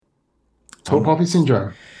Tall poppy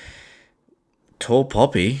syndrome. Tall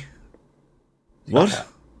poppy? What?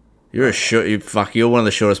 You're one of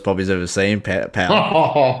the shortest poppies I've ever seen,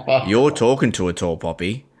 pal. You're talking to a tall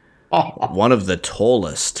poppy. One of the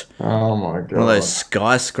tallest. Oh my god. One of those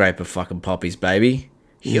skyscraper fucking poppies, baby.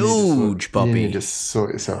 Huge poppy. You need to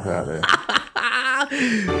sort yourself out there.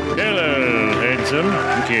 Hello, handsome.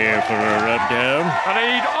 Care for a rub down? And I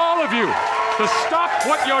need all of you to stop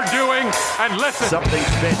what you're doing and listen. Something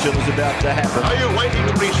special is about to happen. Are you waiting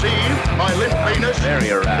to receive my limp penis?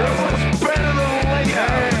 Very aroused. Better than later.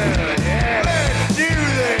 Let's do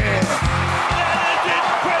this! That is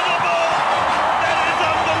incredible! That is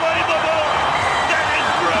unbelievable! That is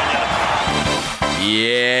brilliant!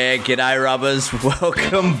 Yeah, g'day rubbers.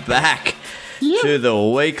 Welcome back to the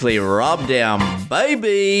weekly rub down,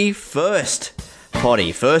 baby. First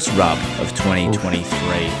rub of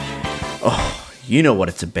 2023. Oh, you know what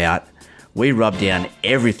it's about. We rub down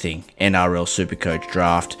everything NRL Supercoach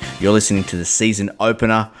Draft. You're listening to the season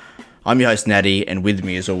opener. I'm your host, Natty, and with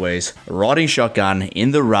me, as always, riding shotgun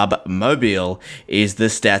in the rub mobile is the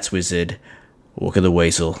stats wizard, Walker the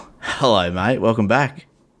Weasel. Hello, mate. Welcome back.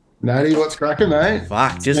 Natty, what's cracking, mate?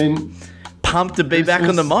 Fuck, just pumped to be back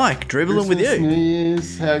on the mic, dribbling with you. New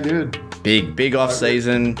Year's, how good? Big off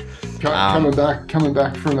season. Coming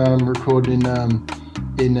back from recording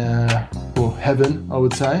in heaven, I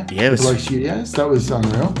would say. Yeah, it was Bloke Studios. That was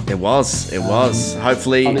unreal. It was.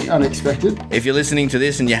 Hopefully, unexpected. if you're listening to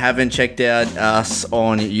this and you haven't checked out us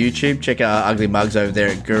on YouTube, check out our ugly mugs over there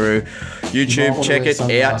at Guru YouTube. Check it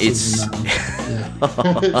out. It's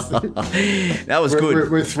that was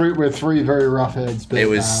good. We're three very rough heads. But, it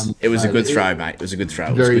was a good throw, mate. It was a good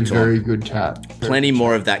throw. Very good chat. Plenty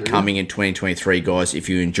more of that coming in 2023, guys. If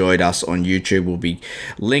you enjoyed us on YouTube, we'll be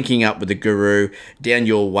linking up with the Guru down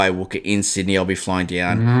your way, Walker, in Sydney. I'll be flying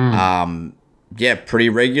down. Pretty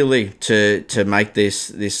regularly to make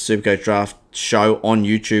this Supercoach Draft show on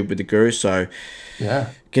YouTube with the Guru. So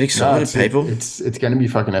get excited, people. It's going to be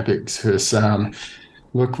fucking epic. Because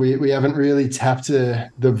look, we haven't really tapped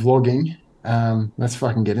the vlogging. Let's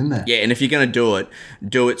fucking get in there. Yeah, and if you're going to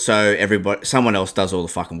do it so someone else does all the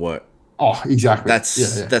fucking work. Oh, exactly.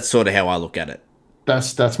 That's sort of how I look at it.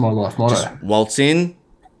 That's my life motto. Just waltz in,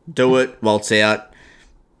 do it, waltz out,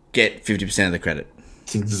 get 50% of the credit.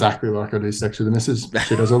 It's exactly like I do sex with the missus.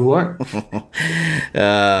 She does all the work.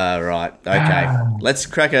 Right. Okay. Let's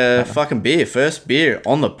crack a fucking beer. First beer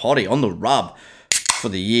on the potty, on the rub for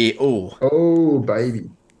the year. Ooh. Oh,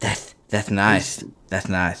 baby. That's nice. That's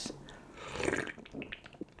nice.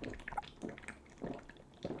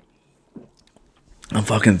 I'm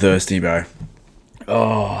fucking thirsty, bro.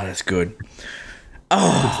 Oh, that's good.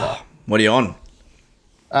 Oh, what are you on?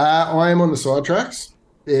 I am on the side tracks.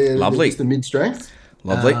 Lovely. It's the mid-strength.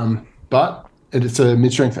 Lovely. But it's a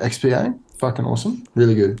mid-strength XPA. Fucking awesome.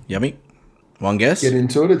 Really good. Yummy. One guess? Get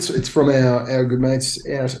into it. It's from our good mates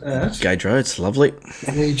out at Gage Roads. Lovely.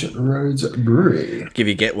 Gage Roads Brewery.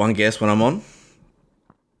 Get one guess when I'm on.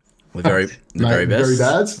 The very best. Very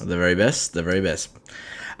bad. The very best.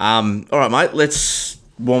 All right, mate. Let's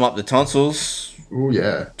warm up the tonsils. Oh,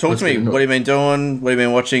 yeah. Talk to me. What have you been doing? What have you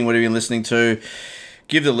been watching? What have you been listening to?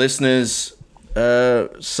 Give the listeners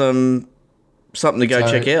something to go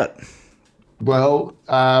check out. Well,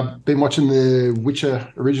 been watching the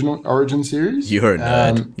Witcher Origin series. You're a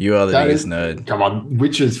nerd. You are the biggest nerd. Come on,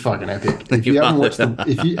 Witcher's fucking epic. If you haven't watched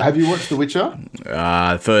have you watched The Witcher?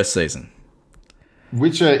 First season.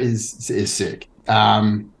 Witcher is sick.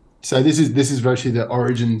 So this is virtually the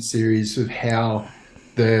origin series of how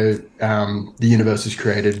the universe is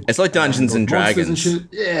created. It's like Dungeons and Dragons.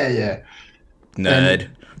 Yeah. Nerd.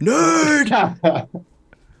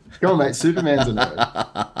 Come on, mate. Superman's a nerd.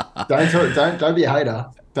 Don't be a hater.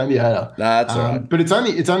 Don't be a hater. Nah, that's all right. But it's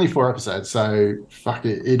only 4 episodes, so fuck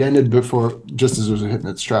it. It ended before, just as it was hitting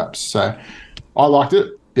its straps. So I liked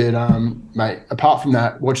it. But mate, apart from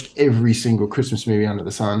that, watched every single Christmas movie under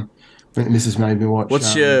the sun. Mrs. made me watch.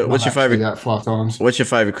 What's your favorite? About 5 times. What's your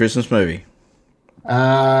favorite Christmas movie?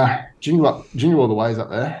 Jingle All the Way's up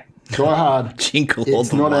there. Die Hard. Jingle All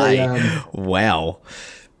the Way. Wow.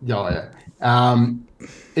 Yeah.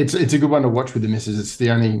 It's a good one to watch with the missus. It's the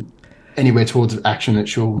only anywhere towards action that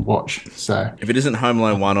she'll watch. So if it isn't Home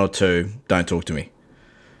Alone 1 or 2, don't talk to me.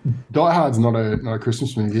 Die Hard's not a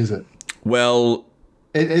Christmas movie, is it? Well,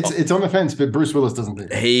 it's on the fence, but Bruce Willis doesn't think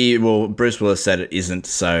it. Bruce Willis said it isn't,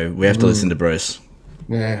 so we have to listen to Bruce.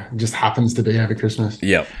 Yeah, it just happens to be over Christmas.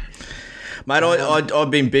 Yep. Mate, I've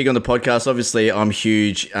been big on the podcast. Obviously, I'm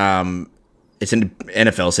huge it's an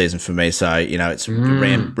NFL season for me, so it's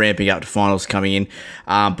ramping up to finals coming in.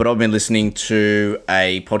 But I've been listening to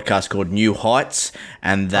a podcast called New Heights,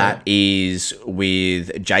 and that is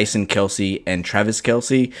with Jason Kelce and Travis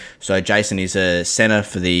Kelce. So Jason is a center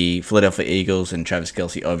for the Philadelphia Eagles, and Travis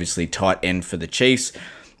Kelce obviously tight end for the Chiefs.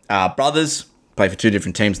 Brothers. Play for 2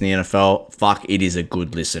 different teams in the NFL. Fuck, it is a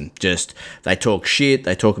good listen. Just, they talk shit.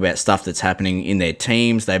 They talk about stuff that's happening in their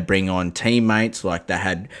teams. They bring on teammates. Like they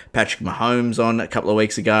had Patrick Mahomes on a couple of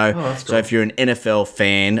weeks ago. Oh, that's so cool. if you're an NFL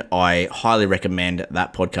fan, I highly recommend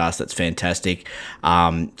that podcast. That's fantastic. So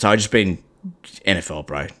I've just been NFL,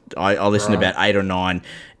 bro. I listen to about 8 or 9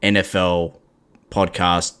 NFL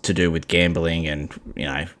podcasts to do with gambling and,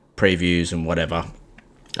 previews and whatever.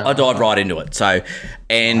 I dive right into it. So,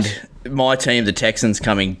 and my team, the Texans,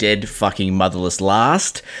 coming dead fucking motherless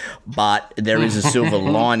last, but there is a silver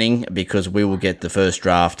lining because we will get the first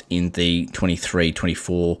draft in the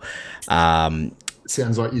 23-24.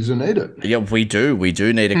 Sounds like you need it. Yeah, we do. We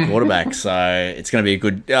do need a quarterback. So it's going to be a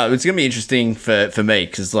good. It's going to be interesting for me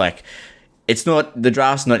because it's not the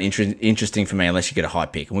draft's not interesting for me unless you get a high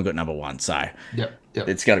pick, and we've got number 1. So Yep.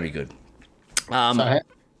 it's going to be good.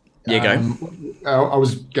 Go. I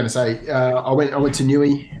was going to say I went to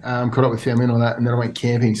Newey, caught up with family and all that, and then I went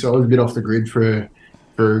camping. So I was a bit off the grid for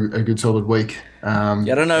a good solid week. I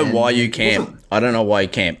don't know why you camp. I don't know why you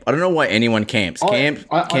camp. I don't know why anyone camps.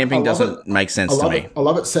 Camping doesn't make sense to me. I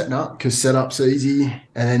love it setting up because setup's easy,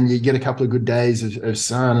 and then you get a couple of good days of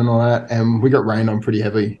sun and all that. And we got rained on pretty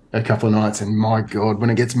heavily a couple of nights, and my God,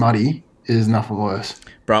 when it gets muddy, there's nothing worse.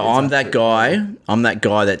 Bro, I'm that guy. I'm that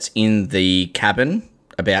guy that's in the cabin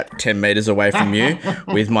about 10 meters away from you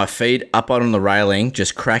with my feet up on the railing,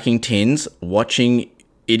 just cracking tins, watching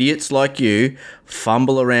idiots like you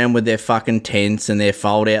fumble around with their fucking tents and their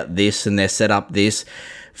fold out this and their set up this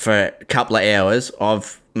for a couple of hours.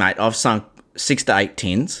 I've sunk 6 to 8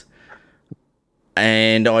 tins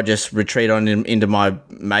and I just retreat into my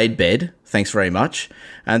made bed. Thanks very much.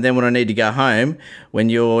 And then when I need to go home, when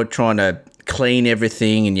you're trying to clean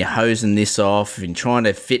everything and you're hosing this off and trying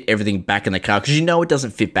to fit everything back in the car because it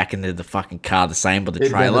doesn't fit back into the fucking car the same with the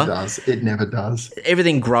trailer. It never does.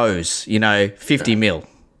 Everything grows, 50 mil.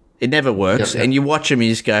 It never works. Yep. And you watch them and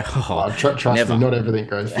you just go, trust never. me, not everything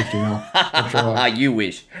goes 50 mil. You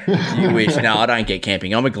wish. You wish. No, I don't get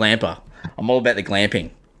camping. I'm a glamper. I'm all about the glamping.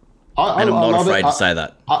 And I'm not afraid to say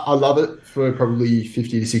that. I love it for probably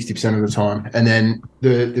 50 to 60% of the time. And then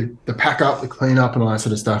the pack up, the clean up and all that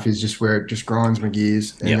sort of stuff is just where it just grinds my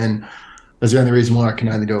gears. And then that's the only reason why I can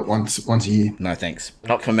only do it once a year. No, thanks.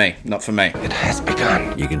 Not for me. Not for me. It has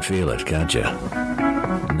begun. You can feel it, can't you?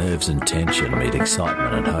 Nerves and tension meet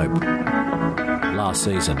excitement and hope. Last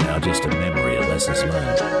season now just a memory of lessons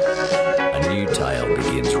learned. A new tale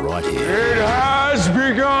begins right here. It has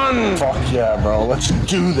begun. Fuck yeah, bro. Let's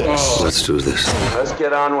do this. Let's do this. Let's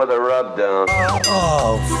get on with a rub down.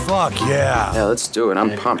 Oh, fuck yeah. Yeah, let's do it.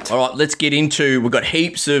 I'm pumped. All right, let's get into. We've got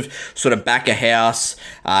heaps of sort of back of house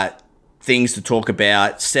things to talk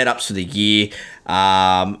about, setups for the year.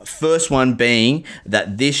 First one being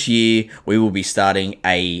that this year we will be starting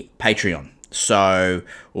a Patreon. So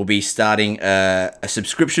we'll be starting a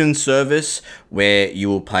subscription service where you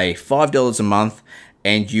will pay $5 a month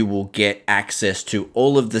and you will get access to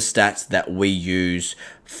all of the stats that we use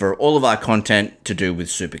for all of our content to do with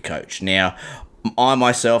Supercoach. Now, I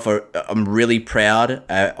myself, I'm really proud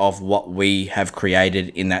of what we have created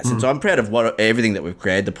in that sense. I'm proud of everything that we've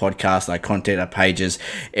created, the podcast, our content, our pages,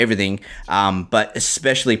 everything. But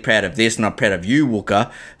especially proud of this, and I'm proud of you,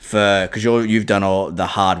 Wooker, because you've done all the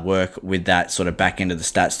hard work with that sort of back end of the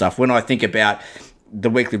stat stuff. When I think about the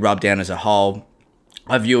weekly rubdown as a whole,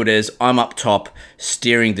 I view it as I'm up top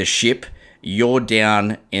steering the ship, you're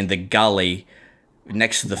down in the gully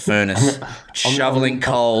next to the furnace, shoveling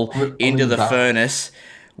coal into the furnace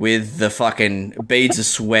with the fucking beads of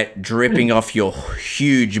sweat dripping off your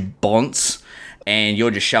huge bonts, and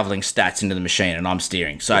you're just shoveling stats into the machine and I'm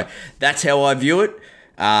steering. So that's how I view it.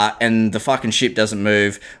 And the fucking ship doesn't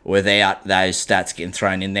move without those stats getting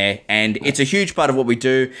thrown in there. And it's a huge part of what we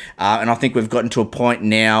do. And I think we've gotten to a point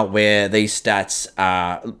now where these stats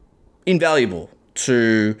are invaluable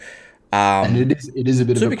to... and it is a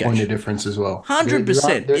bit of a point of difference as well.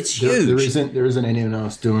 100%. It's huge. There isn't anyone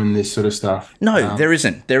else doing this sort of stuff. No, there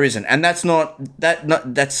isn't. There isn't. And that's not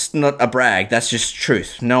a brag. That's just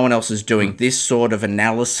truth. No one else is doing this sort of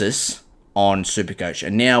analysis on Supercoach.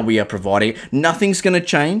 And now we are providing. Nothing's going to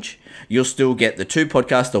change. You'll still get the 2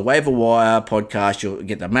 podcasts, the Waiver Wire podcast. You'll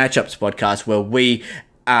get the Matchups podcast where we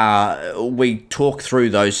talk through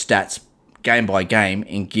those stats game by game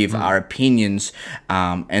and give our opinions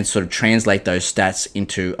and sort of translate those stats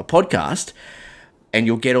into a podcast. And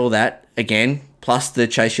you'll get all that, again, plus the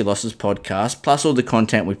Chase Your Losses podcast, plus all the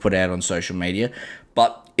content we put out on social media.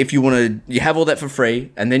 But if you want to, you have all that for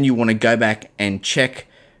free, and then you want to go back and check,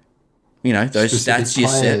 those Specific stats you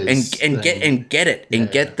set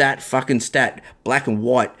and get that fucking stat black and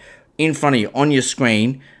white in front of you on your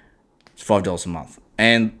screen. It's $5 a month,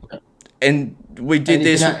 and we did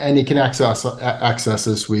this, and you can access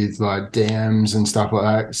us with like DMs and stuff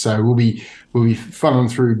like that. So we'll be funneling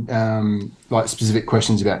through like specific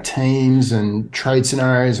questions about teams and trade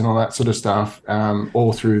scenarios and all that sort of stuff,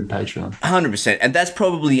 all through Patreon. 100%, and that's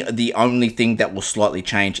probably the only thing that will slightly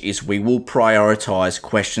change is we will prioritize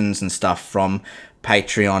questions and stuff from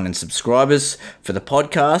Patreon and subscribers for the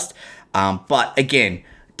podcast. But again,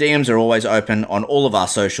 DMs are always open on all of our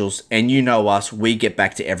socials, and you know us, we get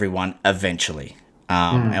back to everyone eventually.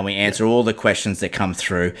 And we answer all the questions that come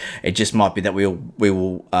through. It just might be that we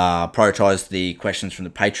will prioritize the questions from the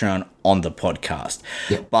Patreon on the podcast.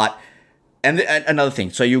 Yeah. But another thing,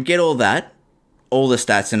 so you'll get all that, all the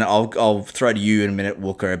stats, and I'll throw to you in a minute,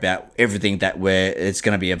 Walker, about everything that it's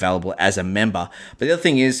going to be available as a member. But the other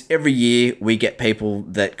thing is, every year we get people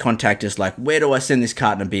that contact us like, where do I send this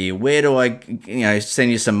carton of beer? Where do I,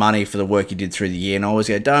 send you some money for the work you did through the year? And I always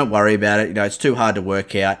go, don't worry about it. It's too hard to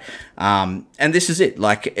work out. And this is it.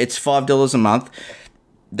 Like, it's $5 a month.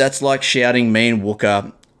 That's like shouting me and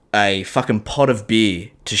Walker a fucking pot of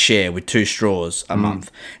beer to share with 2 straws a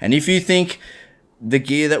month. And if you think the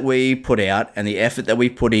gear that we put out and the effort that we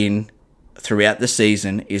put in throughout the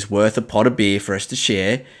season is worth a pot of beer for us to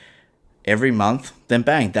share every month, then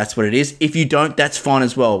bang, that's what it is. If you don't, that's fine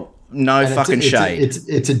as well. No fucking shade.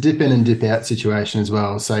 It's a dip in and dip out situation as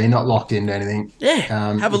well, so you're not locked into anything. Yeah,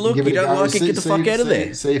 have a look. You don't like it, get the fuck out of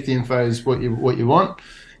there. See if the info is what you want.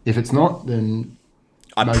 If it's not, then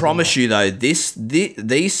I promise you though, these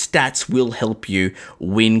stats will help you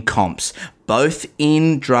win comps, both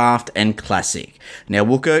in draft and classic. Now,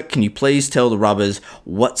 Wooker, can you please tell the rubbers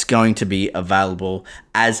what's going to be available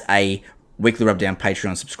as a Weekly Rubdown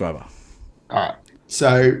Patreon subscriber? All right.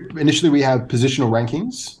 So initially we have positional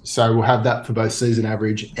rankings. So we'll have that for both season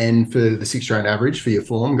average and for the 6-round average for your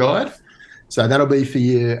form guide. So that'll be for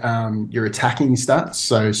your attacking stats.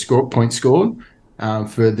 So points scored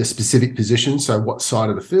for the specific position. So what side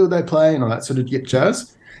of the field they play and all that sort of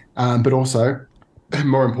jazz. But also,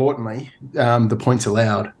 more importantly, the points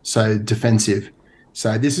allowed. So defensive.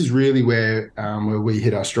 So this is really where we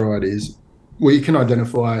hit our stride, is we can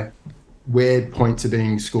identify where points are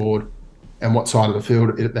being scored and what side of the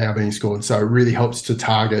field they are being scored. So it really helps to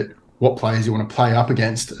target what players you want to play up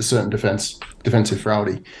against a certain defensive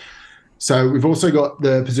frailty. So we've also got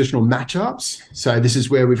the positional matchups. So this is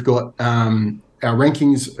where we've got our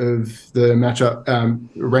rankings of the matchup,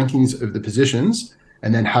 rankings of the positions,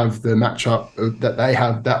 and then have the matchup that they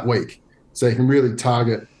have that week. So you can really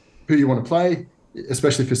target who you want to play,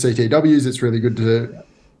 especially for CTWs. It's really good to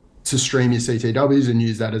stream your CTWs and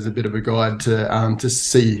use that as a bit of a guide to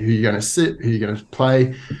see who you're going to sit, who you're going to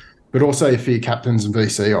play, but also for your captains and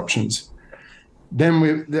VC options. Then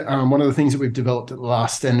one of the things that we've developed at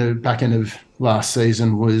the back end of last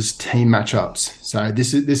season was team matchups. So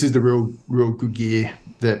this is the real good gear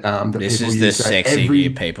that this people is use. the sexy gear,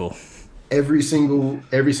 people. Every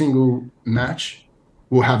single match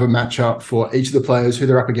will have a matchup for each of the players, who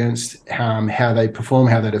they're up against, how they perform,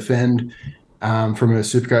 how they defend, from a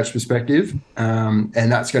Supercoach perspective, and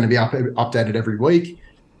that's going to be updated every week,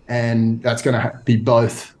 and that's going to be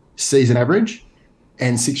both season average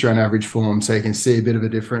and 6-round average form, so you can see a bit of a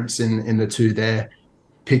difference in the two there.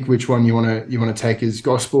 Pick which one you want to take as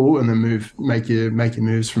gospel, and then make your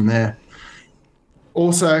moves from there.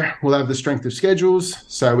 Also, we'll have the strength of schedules.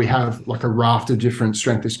 So we have like a raft of different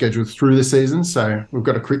strength of schedules through the season. So we've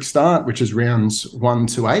got a quick start, which is rounds 1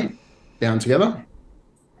 to 8 down together.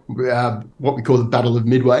 What we call the Battle of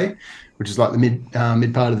Midway, which is like the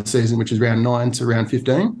mid part of the season, which is round 9 to round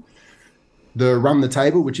 15. The Run the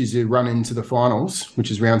Table, which is your run into the finals, which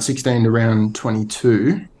is round 16 to round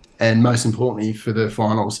 22. And most importantly for the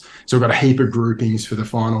finals. So we've got a heap of groupings for the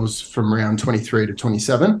finals from round 23 to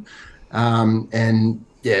 27. And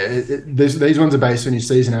yeah, these ones are based on your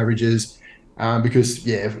season averages, because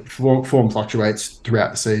form fluctuates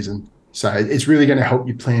throughout the season. So it's really going to help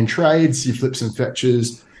you plan trades, your flips and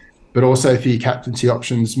fetches, but also for your captaincy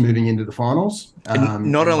options moving into the finals.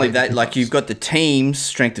 Not only that, like you've got the team's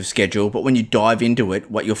strength of schedule, but when you dive into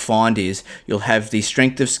it, what you'll find is you'll have the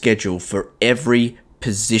strength of schedule for every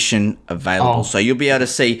position available. Oh. So you'll be able to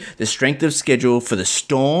see the strength of schedule for the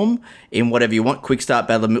Storm in whatever you want, quick start,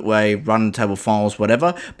 battle, midway, run table finals,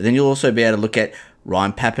 whatever. But then you'll also be able to look at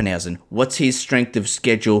Ryan Pappenhausen. What's his strength of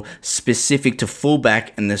schedule specific to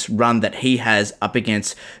fullback and this run that he has up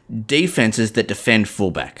against defenses that defend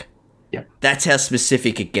fullback? Yeah. That's how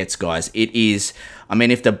specific it gets, guys. It is, I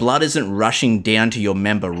mean, if the blood isn't rushing down to your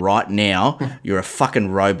member right now, you're a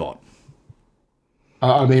fucking robot.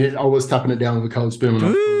 I mean, I was tapping it down with a cold spoon when I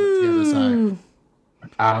was putting it together. So,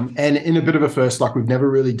 and in a bit of a first, like we've never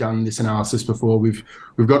really done this analysis before. We've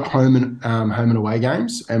got home and away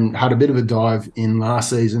games, and had a bit of a dive in last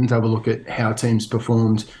season to have a look at how teams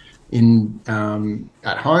performed in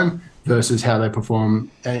at home versus how they perform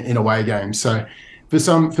in away games. So, for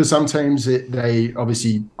some teams, they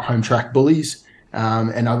obviously home track bullies.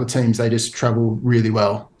 And other teams, they just travel really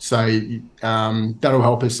well. So that'll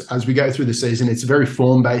help us as we go through the season. It's a very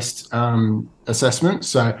form-based assessment.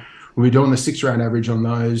 So we'll be doing the 6-round average on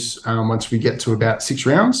those once we get to about 6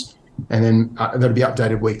 rounds. And then that'll be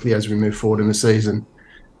updated weekly as we move forward in the season.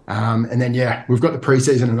 And then, we've got the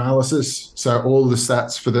preseason analysis. So all the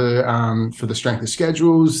stats for the strength of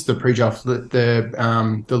schedules, the pre-draft,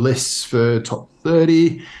 the lists for top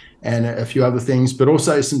 30, and a few other things, but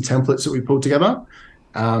also some templates that we pulled together.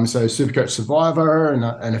 So Supercoach Survivor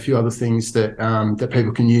and a few other things that that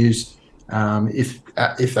people can use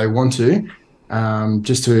if they want to,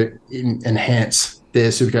 just to enhance their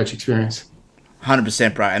Supercoach experience.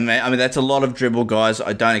 100%, bro. And I mean, that's a lot of dribble, guys.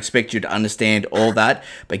 I don't expect you to understand all that,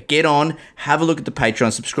 but get on, have a look at the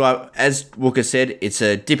Patreon, subscribe. As Wooker said, it's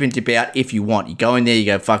a dip in, dip out if you want. You go in there, you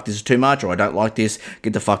go, fuck, this is too much, or I don't like this,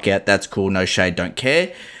 get the fuck out. That's cool, no shade, don't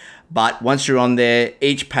care. But once you're on there,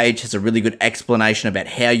 each page has a really good explanation about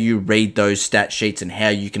how you read those stat sheets and how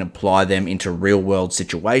you can apply them into real world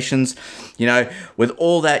situations. You know, with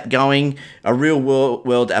all that going, a real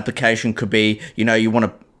world application could be, you know,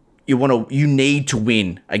 you need to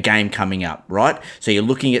win a game coming up, right? So you're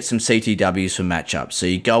looking at some CTWs for matchups. So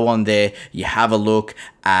you go on there, you have a look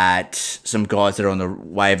at some guys that are on the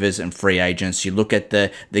waivers and free agents. You look at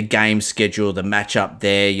the game schedule, the matchup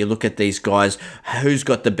there. You look at these guys, who's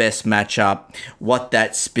got the best matchup, what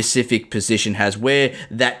that specific position has, where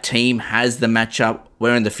that team has the matchup,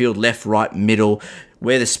 where in the field, left, right, middle,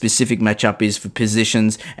 where the specific matchup is for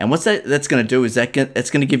positions. And what's that's going to do is it's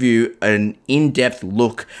going to give you an in-depth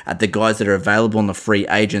look at the guys that are available on the free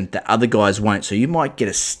agent that other guys won't. So you might get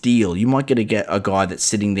a steal. You might get a guy that's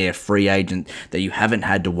sitting there, free agent, that you haven't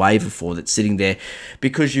had to waiver for, that's sitting there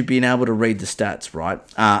because you've been able to read the stats, right?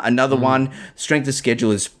 Another one, strength of schedule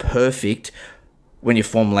is perfect when you're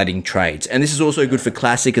formulating trades. And this is also good for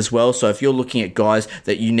Classic as well. So if you're looking at guys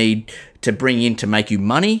that you need to bring in to make you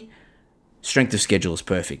money, strength of schedule is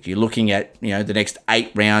perfect. You're looking at, you know, the next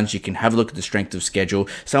 8 rounds, you can have a look at the strength of schedule.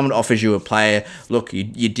 Someone offers you a player, look,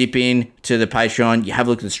 you dip in to the Patreon, you have a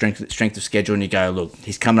look at the strength of schedule, and you go, look,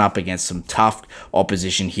 he's coming up against some tough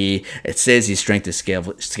opposition here. It says his strength of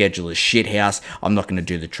schedule is shithouse. I'm not going to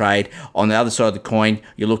do the trade. On the other side of the coin,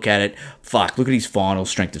 you look at it, fuck, look at his final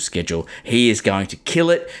strength of schedule. He is going to kill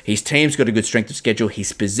it. His team's got a good strength of schedule.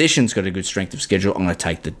 His position's got a good strength of schedule. I'm going to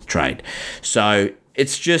take the trade. So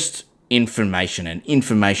it's just information, and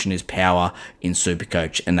information is power in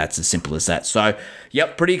Supercoach, and that's as simple as that. So,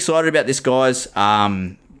 yep, pretty excited about this, guys.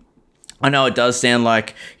 I know it does sound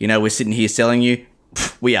like, you know, we're sitting here selling you.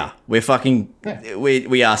 We are. We're fucking...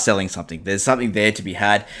 We are selling something. There's something there to be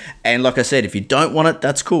had. And like I said, if you don't want it,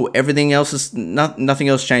 that's cool. Everything else is... nothing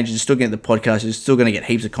else changes. You're still going to get the podcast. You're still going to get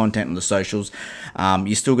heaps of content on the socials.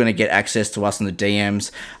 You're still going to get access to us in the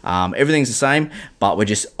DMs. Everything's the same, but we're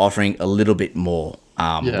just offering a little bit more,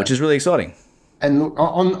 which is really exciting. And look,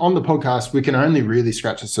 on the podcast, we can only really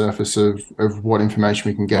scratch the surface of what information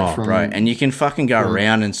we can get from... Bro, and you can fucking go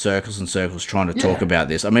around in circles and circles trying to talk about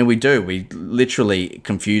this. I mean, we do. We literally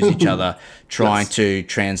confuse each other trying to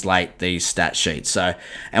translate these stat sheets. So,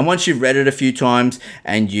 and once you've read it a few times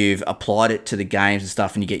and you've applied it to the games and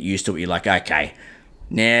stuff and you get used to it, you're like, okay,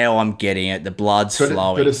 now I'm getting it. The blood's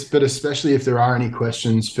flowing. But especially if there are any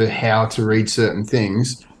questions for how to read certain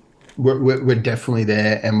things... We're definitely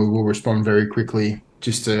there, and we will respond very quickly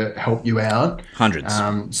just to help you out. Hundreds.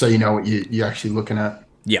 So you know what you're actually looking at.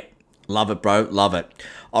 Yep. Love it, bro. Love it.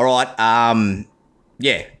 All right.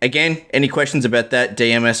 Again, any questions about that,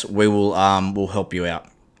 DM us. We will we'll help you out.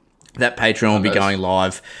 That Patreon will be going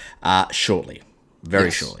live shortly. Very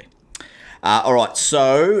shortly. All right.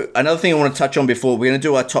 So another thing I want to touch on before, we're going to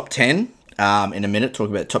do our top 10 in a minute, talk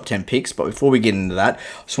about top 10 picks. But before we get into that,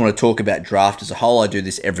 I just want to talk about draft as a whole. I do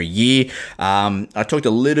this every year. I talked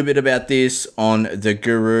a little bit about this on the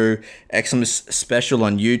Guru Xmas special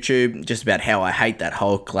on YouTube, just about how I hate that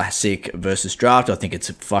whole classic versus draft. I think it's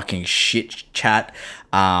a fucking shit chat.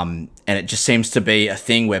 And it just seems to be a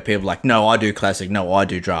thing where people are like, no, I do classic, no, I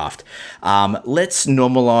do draft. Let's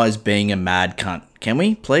normalize being a mad cunt, can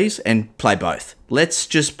we, please? And play both. Let's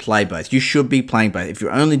just play both. You should be playing both. If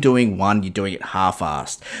you're only doing one, you're doing it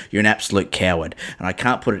half-assed. You're an absolute coward. And I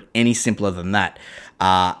can't put it any simpler than that.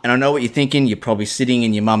 And I know what you're thinking. You're probably sitting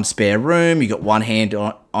in your mum's spare room. You got one hand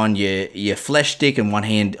on your flesh stick and one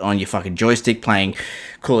hand on your fucking joystick playing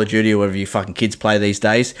Call of Duty or whatever you fucking kids play these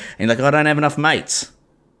days. And you're like, I don't have enough mates.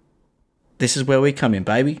 This is where we come in,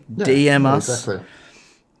 baby. Yeah, DM us. Exactly.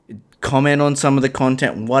 Comment on some of the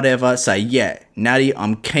content, whatever. Say, yeah, Natty,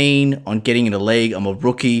 I'm keen on getting in a league. I'm a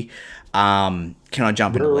rookie. Can I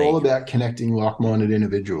jump in a league? We're all about connecting like-minded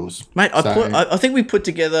individuals. Mate, I think we put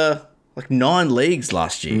together like 9 leagues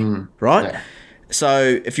last year, right? Yeah.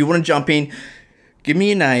 So if you want to jump in, give me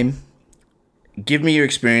your name. Give me your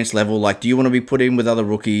experience level. Like, do you want to be put in with other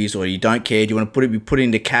rookies, or you don't care? Do you want to be put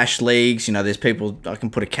into cash leagues? You know, there's people I can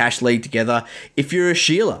put a cash league together. If you're a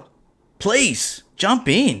Sheila, please jump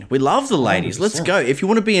in. We love the ladies. 100%. Let's go. If you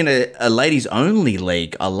want to be in a ladies only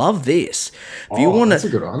league, I love this. That's a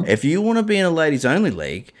good one. If you want to be in a ladies only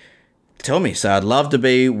league, tell me. So I'd love to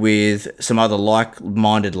be with some other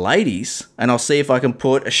like-minded ladies, and I'll see if I can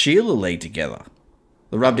put a Sheila league together.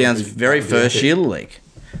 The Rubdown's very first Sheila league.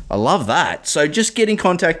 I love that. So just get in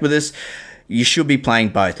contact with us. You should be playing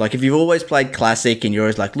both. Like, if you've always played Classic and you're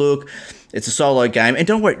always like, look, it's a solo game. And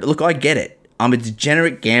don't worry. Look, I get it. I'm a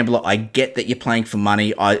degenerate gambler. I get that you're playing for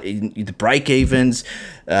money. The break-evens,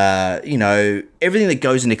 everything that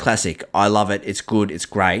goes into Classic, I love it. It's good. It's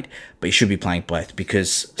great. But you should be playing both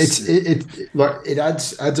because it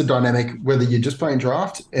adds a dynamic. Whether you're just playing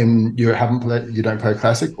draft and you don't play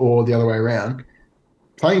Classic, or the other way around.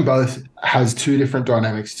 Playing both has 2 different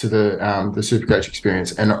dynamics to the Supercoach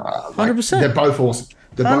experience, and 100%. They're both awesome.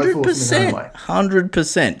 They're 100%, both awesome in their own way.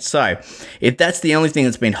 100%. So, if that's the only thing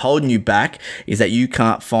that's been holding you back is that you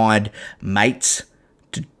can't find mates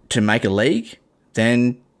to make a league,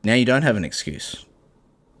 then now you don't have an excuse.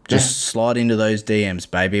 Just slide into those DMs,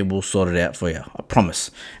 baby. We'll sort it out for you. I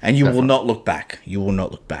promise. And you will not look back. You will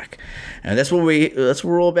not look back. And that's what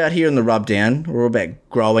we're all about here in the Rubdown. We're all about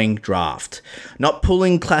growing draft. Not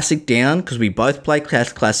pulling Classic down, because we both play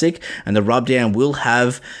Classic, and the Rubdown will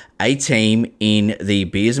have a team in the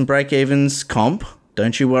Beers and Break-Evens comp.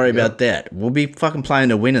 Don't you worry about that. We'll be fucking playing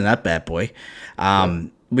to win in that bad boy.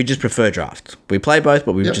 We just prefer draft. We play both,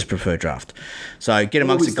 but we just prefer draft. So get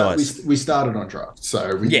amongst the guys. We started on draft,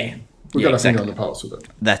 so we got a finger on the pulse with it.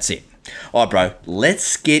 That's it. All right, bro.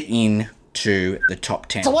 Let's get into the top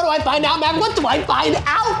 10. So what do I find out, man? What do I find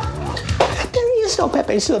out? There is no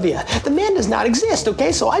Pepe Sylvia. The man does not exist,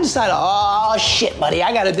 okay? So I decided, oh, shit, buddy,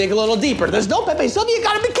 I got to dig a little deeper. There's no Pepe Sylvia. You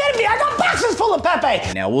got to be kidding me. I got boxes full of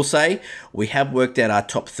Pepe. Now, we'll say we have worked out our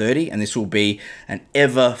top 30, and this will be an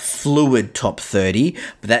ever-fluid top 30,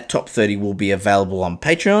 but that top 30 will be available on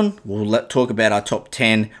Patreon. We'll talk about our top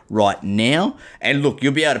 10 right now. And look,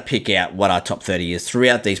 you'll be able to pick out what our top 30 is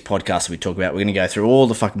throughout these podcasts we talk about. We're going to go through all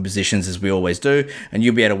the fucking positions as we always do, and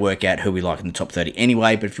you'll be able to work out who we like in the top 30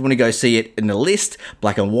 anyway. But if you want to go see it in the list,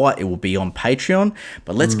 black and white, it will be on Patreon.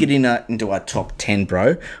 But let's get into our top 10,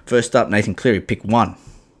 bro. First up, Nathan Cleary, pick 1.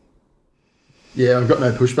 Yeah, I've got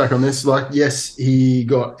no pushback on this. Like, yes, he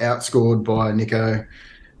got outscored by Nico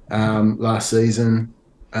last season.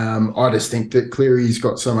 I just think that Cleary's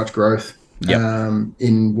got so much growth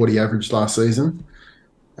in what he averaged last season.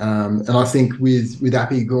 And I think with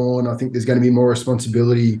Appy gone, I think there's going to be more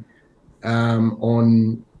responsibility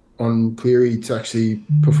on Cleary to actually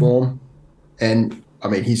perform. And, I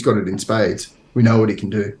mean, he's got it in spades. We know what he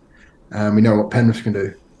can do. We know what Penrith can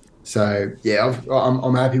do. So, yeah,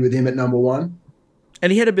 I'm happy with him at number 1.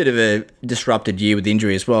 And he had a bit of a disrupted year with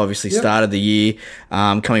injury as well. Obviously, started the year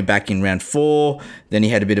coming back in round 4. Then he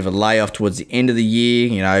had a bit of a layoff towards the end of the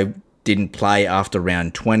year. Didn't play after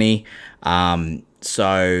round 20.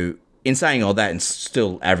 So, in saying all that and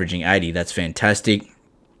still averaging 80, that's fantastic.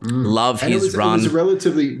 Love his run. It was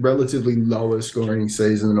a relatively lower scoring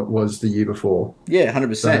season than it was the year before. Yeah,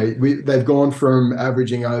 100%. So they've gone from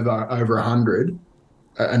averaging over 100.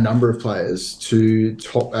 A number of players to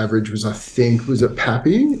top average was it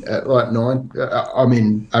Pappy at like 9?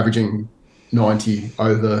 Averaging 90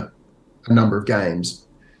 over a number of games.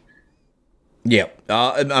 Yeah.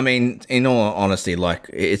 In all honesty, like,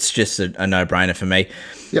 it's just a no-brainer for me.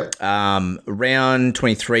 Yep. Round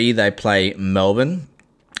 23, they play Melbourne.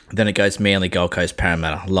 Then it goes Manly, Gold Coast,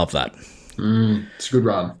 Parramatta. Love that. It's a good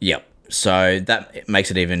run. Yep. So that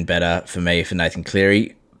makes it even better for me for Nathan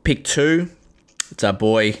Cleary. Pick 2, it's our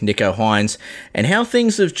boy Nicho Hynes. And how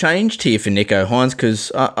things have changed here for Nicho Hynes,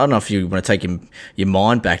 because I don't know if you want to take your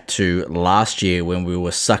mind back to last year when we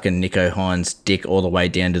were sucking Nicho Hynes' dick all the way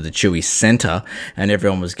down to the Chewy centre, and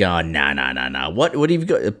everyone was going, nah. What have you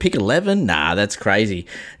got? A pick 11? Nah, that's crazy.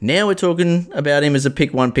 Now we're talking about him as a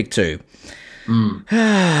pick 1, pick 2.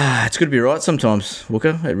 It's good to be right sometimes,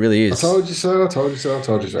 Wooker. It really is. I told you so.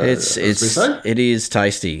 It is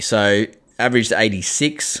tasty. So averaged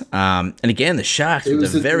 86. And again, the Sharks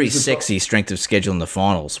with a very sexy strength of schedule in the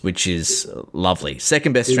finals, which is lovely.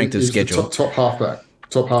 Second best strength of schedule. Top halfback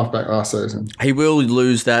last season. He will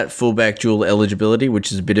lose that fullback dual eligibility,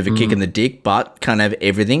 which is a bit of a kick in the dick, but can't have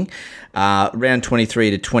everything. Round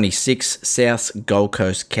 23 to 26, South, Gold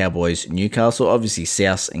Coast, Cowboys, Newcastle. Obviously,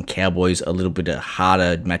 South and Cowboys a little bit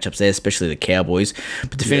harder matchups there, especially the Cowboys.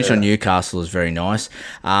 But to finish on Newcastle is very nice.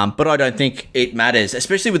 But I don't think it matters,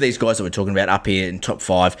 especially with these guys that we're talking about up here in top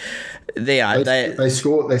 5. They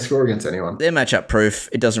score against anyone. They're matchup proof.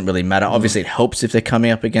 It doesn't really matter. Obviously, it helps if they're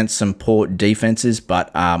coming up against some poor defenses,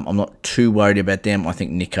 but I'm not too worried about them. I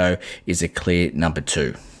think Nicho is a clear number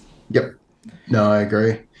 2. Yep. No, I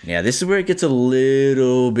agree. Now, this is where it gets a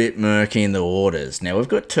little bit murky in the waters. Now, we've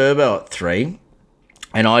got Turbo at 3,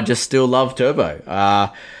 and I just still love Turbo. I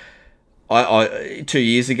 2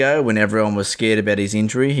 years ago, when everyone was scared about his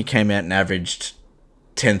injury, he came out and averaged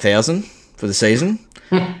 10,000 for the season.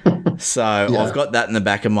 So I've got that in the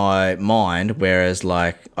back of my mind, whereas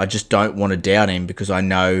I just don't want to doubt him because I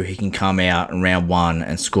know he can come out in round 1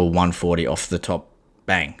 and score 140 off the top,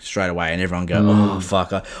 bang, straight away, and everyone go, oh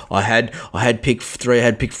fuck, I had pick 3, I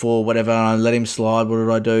had pick 4, whatever, and I let him slide. What did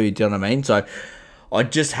I do? You know what I mean? So I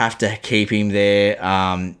just have to keep him there.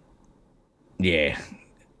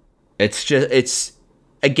 It's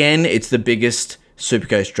the biggest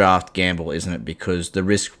Supercoach draft gamble, isn't it? Because the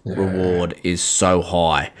risk reward is so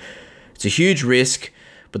high. It's a huge risk,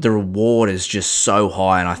 but the reward is just so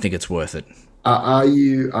high, and I think it's worth it. Are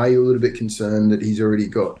you a little bit concerned that he's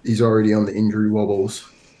already on the injury wobbles,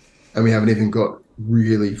 and we haven't even got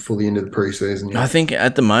really fully into the preseason yet? I think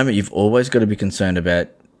at the moment you've always got to be concerned about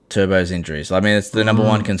Turbo's injuries. I mean, it's the number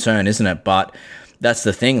one concern, isn't it? But that's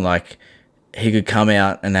the thing. He could come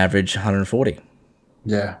out and average 140.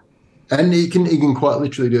 Yeah, and he can quite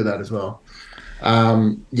literally do that as well.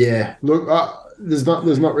 Look, there's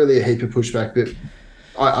not really a heap of pushback, but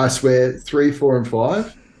I swear 3, 4, and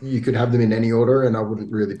 5. You could have them in any order, and I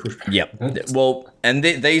wouldn't really push back. Yep. Well, and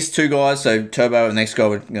these two guys, so Turbo and the next guy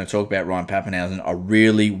we're going to talk about, Ryan Pappenhausen, I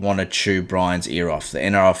really want to chew Brian's ear off. The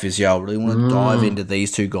NRL physio, I really want to dive into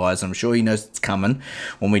these two guys. I'm sure he knows it's coming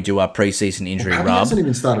when we do our preseason injury rub. He hasn't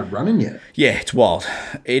even started running yet. Yeah, it's wild.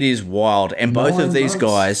 It is wild. And both of these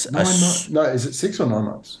guys are... No, is it 6 or 9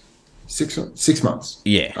 months? 6 months.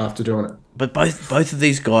 Yeah. After doing it. But both of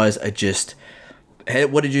these guys are just...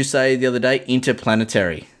 What did you say the other day?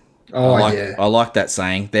 Interplanetary. Oh, I like that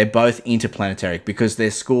saying. They're both interplanetary because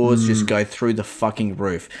their scores just go through the fucking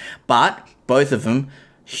roof. But both of them,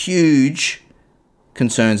 huge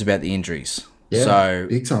concerns about the injuries. Yeah, so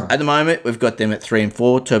big time. At the moment, we've got them at 3 and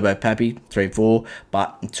 4. Turbo Pappy, 3 and 4.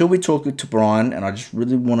 But until we talk to Brian, and I just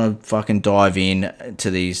really want to fucking dive in to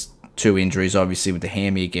these 2 injuries, obviously with the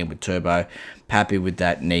hammy again with Turbo, Pappy with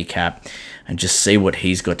that kneecap, and just see what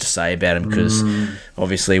he's got to say about him because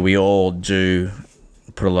obviously we all do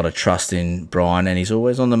put a lot of trust in Brian, and he's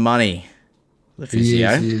always on the money. The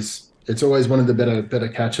physio. He is. It's always one of the better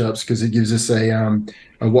catch-ups because it gives us a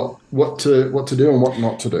what to do and what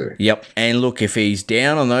not to do. Yep. And look, if he's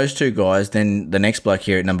down on those 2 guys, then the next bloke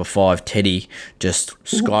here at number 5, Teddy, just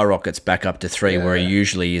skyrockets back up to 3 where he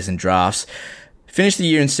usually is in drafts. Finished the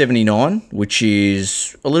year in 79, which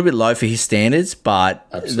is a little bit low for his standards, but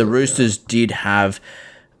the Roosters did have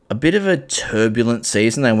a bit of a turbulent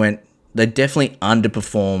season. They definitely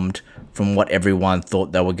underperformed from what everyone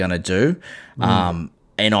thought they were going to do.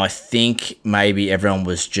 And I think maybe everyone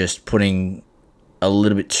was just putting a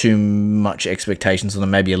little bit too much expectations on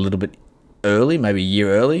them, maybe a little bit early, maybe a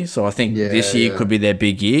year early. So I think this year could be their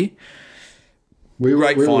big year. We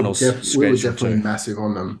were definitely massive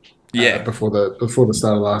on them before the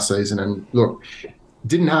start of last season. And look,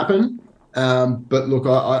 didn't happen. But look,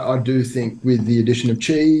 I do think with the addition of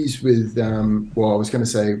Cheese, with I was going to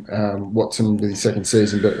say Watson with his second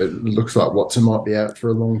season, but it looks like Watson might be out for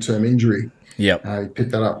a long-term injury. Yep. He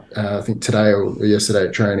picked that up, I think today or yesterday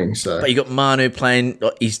at training. So, but you got Manu playing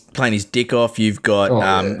his dick off. You've got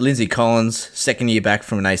Lindsay Collins, second year back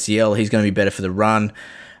from an ACL. He's going to be better for the run.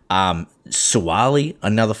 Suwali,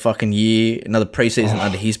 another fucking year, another preseason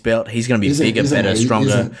under his belt. He's going to be bigger, better,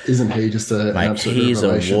 stronger. Isn't he just an absolute He's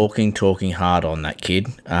revelation? a walking, talking hard on that kid.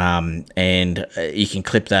 And you can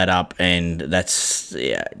clip that up, and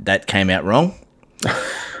that came out wrong.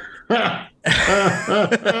 But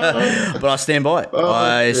I stand by it.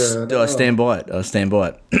 I stand by it. I stand by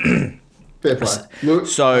it. Fair play. Look,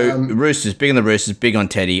 Roosters, big on the Roosters, big on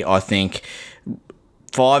Teddy. I think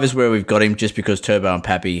 5 is where we've got him just because Turbo and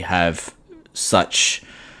Pappy have such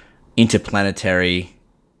interplanetary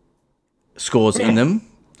scores in them.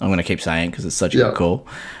 I'm going to keep saying it because it's such a good call.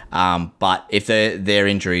 But if their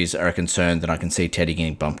injuries are a concern, then I can see Teddy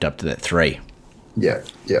getting bumped up to that 3. Yeah.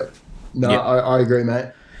 No, I agree,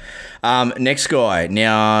 mate. Next guy.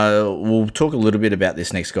 Now, we'll talk a little bit about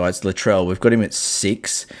this next guy. It's Latrell. We've got him at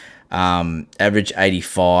 6. Average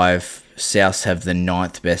 85. Souths have the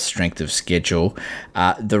 9th best strength of schedule.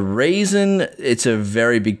 The reason it's a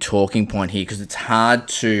very big talking point here, because it's hard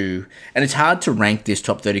to rank this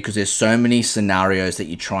top 30 because there's so many scenarios that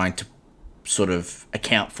you're trying to sort of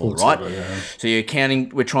account for, right? So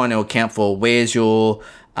we're trying to account for where's your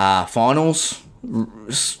finals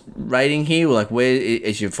rating here, like where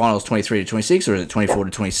is your finals 23 to 26 or is it 24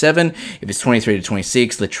 to 27? If it's 23 to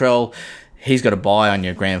 26, Latrell, he's got a bye on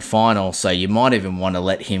your grand final, so you might even want to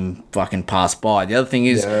let him fucking pass by. The other thing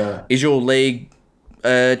is your league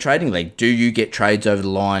trading league? Do you get trades over the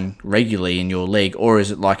line regularly in your league, or is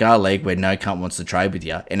it like our league where no cunt wants to trade with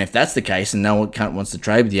you? And if that's the case and no cunt wants to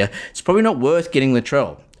trade with you, it's probably not worth getting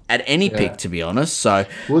Latrell at any pick, to be honest. So,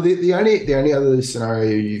 well, the only other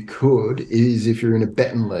scenario you could is if you're in a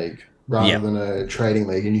betting league rather than a trading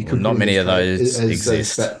league, and you could not many of those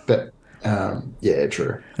exist.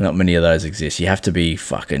 True. Not many of those exist. You have to be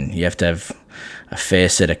you have to have a fair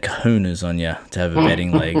set of kahunas on you to have a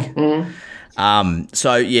betting league.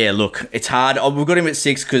 So yeah, look, it's hard. We've got him at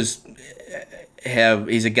 6 because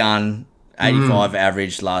he's a gun. 85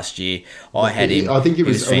 average last year. I had him. I think he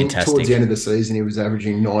was fantastic. Towards the end of the season, he was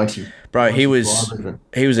averaging 90. Bro, he was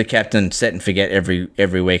a captain set and forget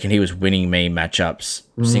every week, and he was winning me matchups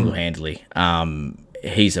single-handedly.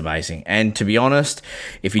 He's amazing. And to be honest,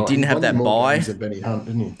 if he didn't have that bye,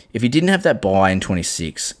 if he didn't have that bye in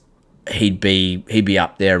 26, he'd be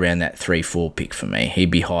up there around that 3-4 pick for me. He'd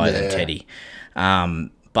be higher than Teddy.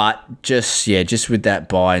 But just with that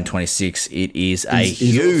bye in 26, it is a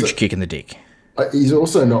huge kick in the dick. He's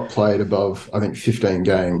also not played above, I think, 15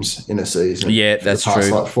 games in a season. Yeah, that's true.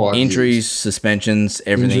 Like 5 Injuries, years. suspensions,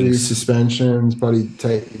 everything. Injuries, suspensions, buddy,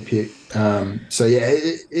 take your pick. So, yeah,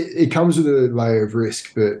 it comes with a layer of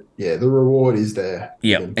risk, but, yeah, the reward is there.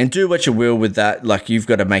 Yeah, and do what you will with that. Like, you've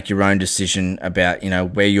got to make your own decision about,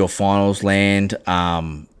 where your finals land,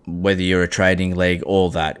 whether you're a trading league, all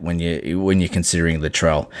that when you're considering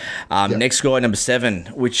Latrell. Next guy, number 7,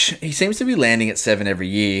 which he seems to be landing at 7 every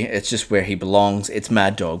year. It's just where he belongs. It's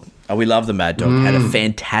Mad Dog. We love the Mad Dog. Had a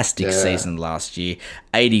fantastic season last year,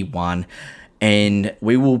 81. And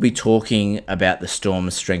we will be talking about the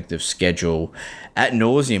Storm's strength of schedule ad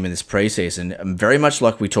nauseum in this preseason. Very much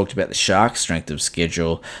like we talked about the Sharks' strength of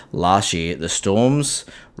schedule last year, the Storm's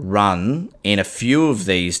run in a few of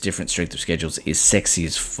these different strength of schedules is sexy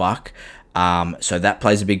as fuck. So that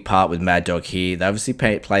plays a big part with Mad Dog here. They obviously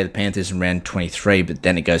play the Panthers in round 23, but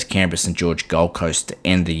then it goes Canberra, St. George, Gold Coast to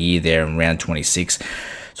end the year there in round 26.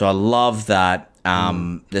 So I love that.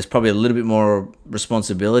 There's probably a little bit more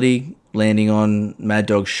responsibility landing on Mad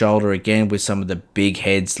Dog's shoulder again with some of the big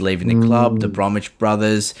heads leaving the club, the Bromwich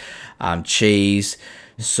brothers, Cheese.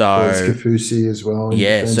 So Kafusi as well.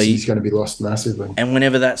 Yeah, so he's going to be lost massively. And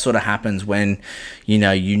whenever that sort of happens, when you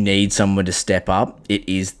need someone to step up, it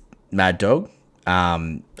is Mad Dog.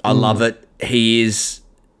 I love it. He's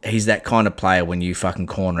that kind of player. When you fucking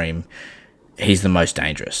corner him, he's the most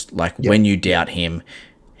dangerous. Like when you doubt him,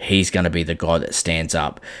 he's going to be the guy that stands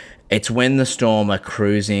up. It's when the Storm are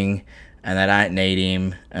cruising and they don't need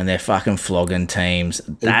him and they're fucking flogging teams.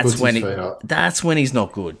 That's when he's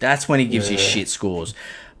not good. That's when he gives you shit scores.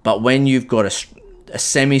 But when you've got a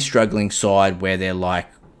semi-struggling side where they're like,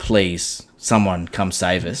 please, someone come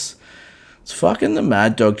save us, it's fucking the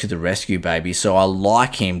Mad Dog to the rescue, baby. So I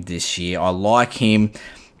like him this year. I like him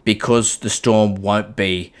because the Storm won't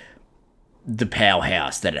be the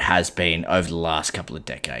powerhouse that it has been over the last couple of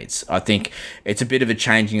decades. I think it's a bit of a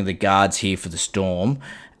changing of the guards here for the Storm,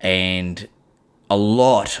 and a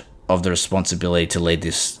lot of the responsibility to lead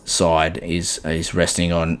this side is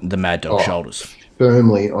resting on the Mad Dog's shoulders.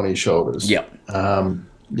 Firmly on his shoulders. Yep.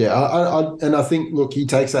 I think, look, he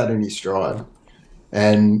takes that in his stride.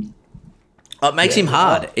 And it makes him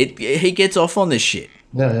hard. He gets off on this shit.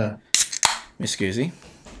 Yeah. Miss Scusi.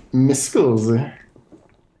 Miss Scusi.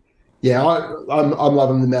 Yeah, I'm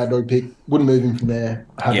loving the Mad Dog pick. Wouldn't move him from there.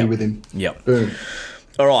 Happy with him. Yep. Boom.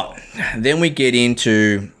 All right. Then we get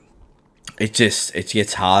into it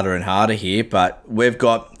gets harder and harder here, but we've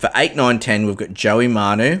got for 8, 9, 10, we've got Joey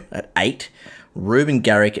Manu at 8, Ruben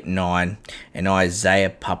Garrick at 9, and Isaiah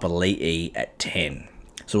Papali'i at 10.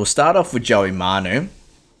 So we'll start off with Joey Manu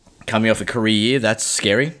coming off a career year. That's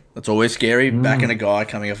scary. That's always scary. Backing a guy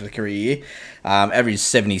coming off a career year. Average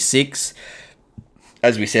 76.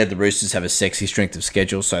 As we said, the Roosters have a sexy strength of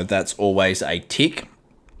schedule, so that's always a tick.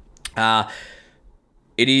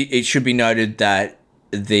 It should be noted that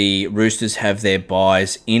the Roosters have their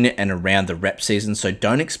buys in and around the rep season, so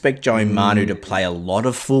don't expect Joey Manu to play a lot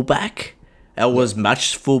of fullback, or as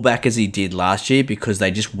much fullback as he did last year, because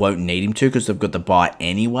they just won't need him to because they've got the buy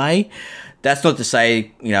anyway. That's not to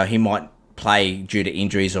say, he might play due to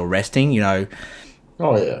injuries or resting,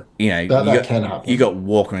 Oh, yeah. That can happen. You got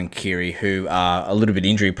Walker and Keary, who are a little bit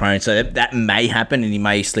injury prone, so that may happen, and he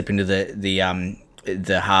may slip into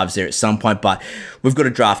the halves there at some point. But we've got to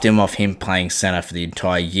draft him off him playing centre for the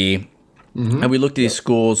entire year. Mm-hmm. And we looked at his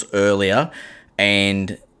scores earlier,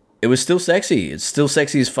 and it was still sexy. It's still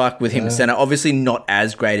sexy as fuck with him at centre. Obviously, not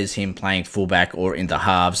as great as him playing fullback or in the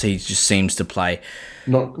halves. He just seems to play.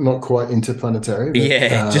 Not quite interplanetary.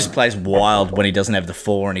 But, just plays wild when he doesn't have the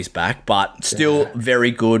 4 on his back, but still very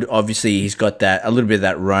good. Obviously, he's got a little bit of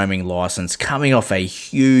that roaming license coming off a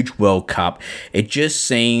huge World Cup. It just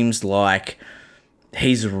seems like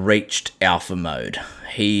he's reached alpha mode.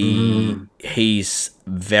 He's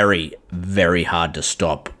very, very hard to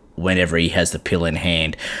stop whenever he has the pill in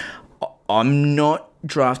hand. I'm not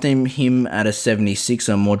drafting him at a 76.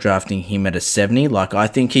 I'm more drafting him at a 70. Like, I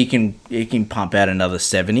think he can pump out another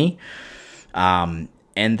 70. And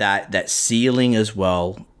that ceiling as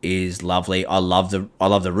well is lovely. I love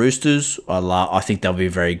the Roosters. I think they'll be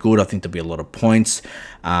very good. I think there'll be a lot of points.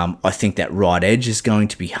 I think that right edge is going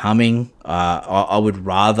to be humming. I would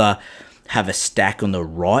rather have a stack on the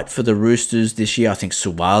right for the Roosters this year. I think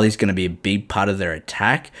Suwali's going to be a big part of their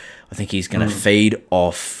attack. I think he's going to feed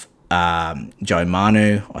off Joe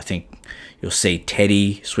Manu. I think you'll see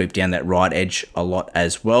Teddy sweep down that right edge a lot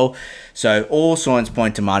as well. So all signs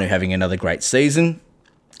point to Manu having another great season.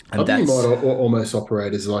 And I think he might almost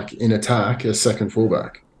operate as, like, in attack, a second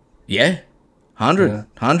fullback. Yeah, 100.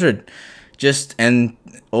 And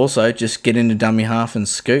also just get into dummy half and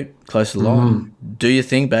scoot close to the line. Do your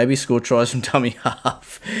thing, baby. Score tries from dummy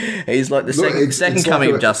half. He's like the second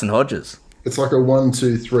coming of Justin Hodges. It's like a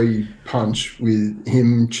 1-2-3 punch with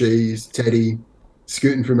him, Cheese, Teddy,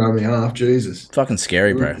 scooting from dummy half. Jesus, fucking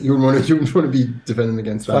scary, bro. You wouldn't want to be defending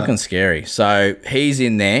against that. Fucking scary. So he's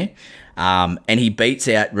in there, and he beats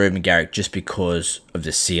out Ruben Garrick just because of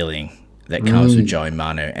the ceiling that comes with Joey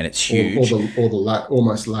Manu, and it's huge. Or the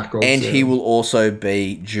almost lack of. And he will also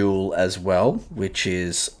be dual as well, which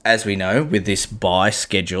is, as we know, with this bye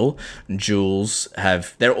schedule, duals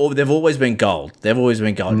they've always been gold. They've always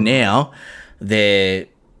been gold. Now they're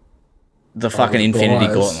the fucking infinity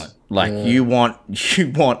gauntlet. Like, you want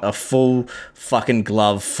a full fucking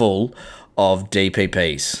glove full of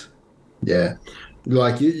DPPs. Yeah,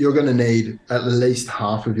 like you're going to need at least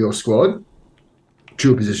half of your squad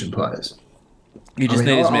dual position players. You just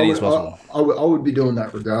need as many as possible. I would be doing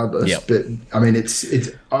that regardless, but I mean, it's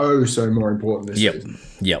so more important this season.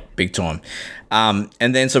 Yep, big time. And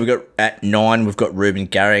then so we've got at 9, we've got Ruben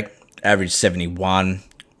Garrick, average 71.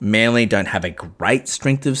 Manly don't have a great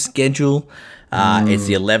strength of schedule. It's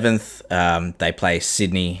the 11th. They play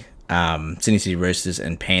Sydney City Roosters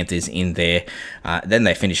and Panthers in there. Then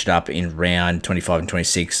they finish it up in round 25 and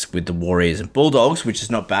 26 with the Warriors and Bulldogs, which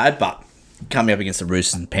is not bad, but coming up against the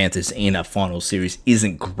Roosters and Panthers in a final series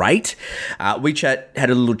isn't great. We had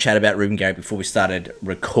a little chat about Ruben Garrick before we started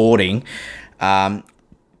recording.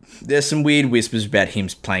 There's some weird whispers about him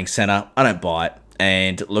playing centre. I don't buy it.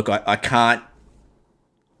 And look, I can't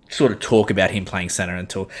sort of talk about him playing centre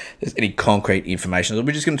until there's any concrete information. So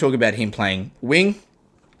we're just going to talk about him playing wing.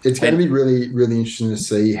 It's going to be really, really interesting to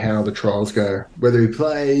see how the trials go, whether he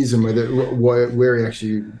plays and where he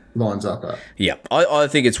actually lines up at. Yeah, I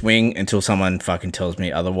think it's wing until someone fucking tells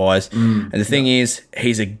me otherwise. And the thing is,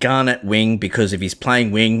 he's a gun at wing because if he's playing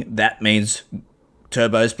wing, that means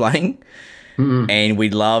Turbo's playing. And we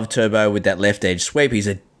love Turbo with that left edge sweep. He's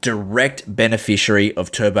a direct beneficiary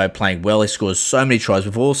of Turbo playing well. He scores so many tries.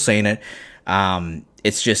 We've all seen it.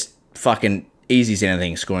 It's just fucking easy as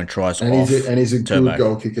anything, scoring tries and off he's a Turbo. Good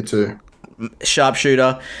goal kicker too.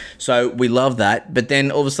 Sharpshooter. So we love that. But then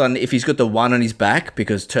all of a sudden, if he's got the 1 on his back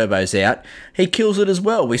because Turbo's out, he kills it as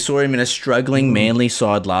well. We saw him in a struggling Manly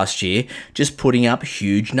side last year, just putting up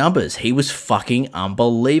huge numbers. He was fucking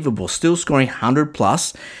unbelievable. Still scoring 100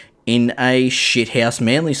 plus in a shithouse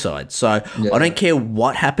Manly side. So I don't care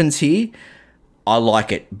what happens here. I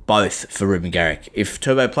like it both for Ruben Garrick. If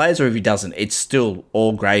Turbo plays or if he doesn't, it's still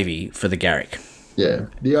all gravy for the Garrick. Yeah,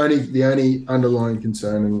 the only underlying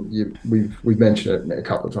concern, and we've mentioned it a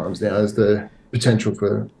couple of times now, is the potential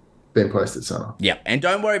for being placed at centre. Yeah, and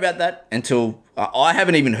don't worry about that until I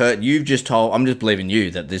haven't even heard. You've just told. I'm just believing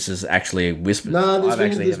you that this is actually whispers. No,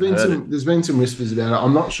 there's been some whispers about it.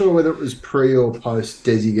 I'm not sure whether it was pre or post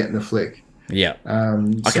Desi getting the flick. Yeah,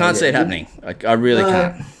 I can't see it happening. I really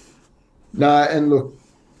can't. No, and look,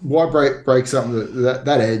 why break something that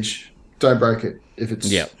edge? Don't break it if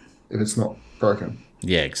it's not broken.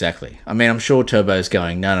 Yeah, exactly. I mean, I'm sure Turbo's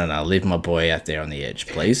going, no, leave my boy out there on the edge,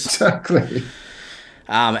 please. Exactly.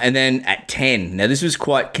 And then at 10, now this was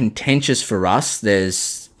quite contentious for us.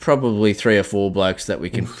 There's probably 3 or 4 blokes that we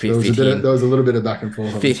can fit in. There was a little bit of back and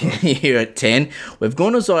forth. Fit here at 10. We've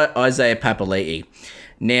gone as Isaiah Papali'i.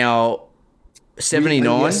 Now,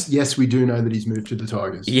 79. Yes, we do know that he's moved to the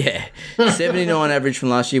Tigers. Yeah. 79 average from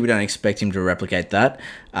last year. We don't expect him to replicate that.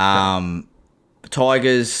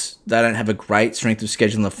 Tigers, they don't have a great strength of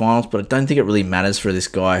schedule in the finals, but I don't think it really matters for this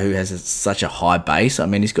guy who has such a high base. I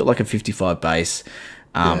mean, he's got like a 55 base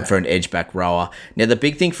for an edge back rower. Now, the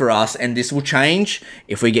big thing for us, and this will change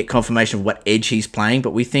if we get confirmation of what edge he's playing,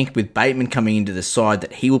 but we think with Bateman coming into the side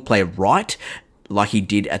that he will play right like he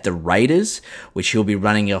did at the Raiders, which he'll be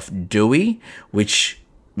running off Dewey, which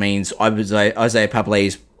means Isaiah Papali'i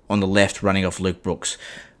is on the left running off Luke Brooks.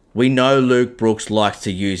 We know Luke Brooks likes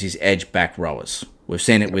to use his edge back rowers. We've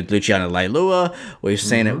seen it with Luciano Leilua. We've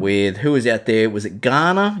seen it with, who was out there? Was it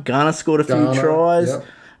Garner? Garner scored a few tries.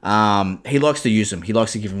 Yep. He likes to use them. He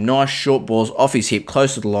likes to give him nice short balls off his hip,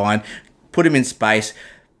 close to the line, put him in space,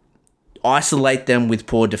 isolate them with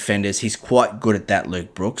poor defenders. He's quite good at that,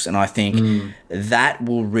 Luke Brooks, and I think that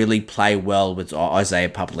will really play well with Isaiah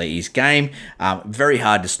Papali'i's game. Very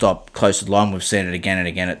hard to stop close to the line. We've seen it again and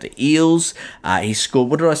again at the Eels. He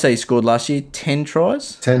scored, what did I say he scored last year? 10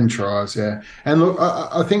 tries? 10 tries, yeah. And look,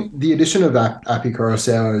 I think the addition of Api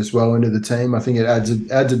Korosawa as well into the team, I think it adds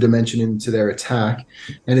a dimension into their attack,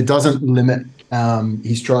 and it doesn't limit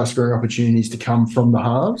his try scoring opportunities to come from the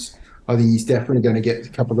halves. I think he's definitely going to get a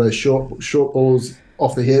couple of those short balls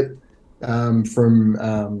off the hip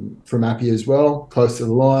from Appy as well, close to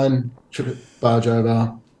the line, chip it, barge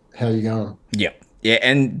over. How you going? Yeah,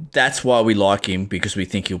 and that's why we like him, because we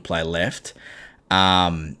think he'll play left.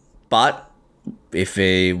 But if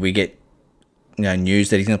we get news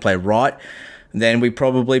that he's going to play right, then we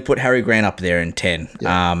probably put Harry Grant up there in 10.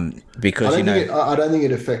 Yeah. Because I don't think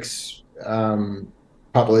it affects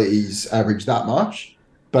Papali'i's average that much.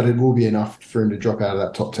 But it will be enough for him to drop out of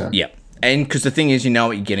that top 10. Yeah. And because the thing is, you know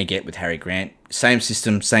what you're going to get with Harry Grant. Same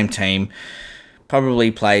system, same team.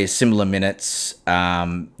 Probably plays similar minutes.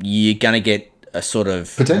 You're going to get a sort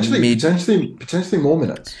of... Potentially more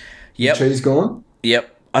minutes. Yep. Cheese gone.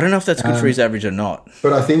 Yep. I don't know if that's good for his average or not.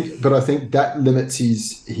 But I think that limits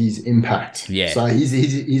his impact. Yeah. So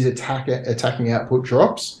his attacking output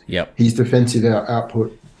drops. Yep. His defensive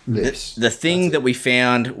output lifts. The thing that we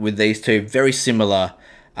found with these two, very similar...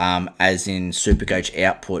 as in Supercoach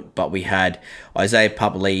output, but we had Isaiah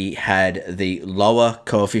Papali'i had the lower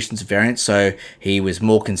coefficients of variance, so he was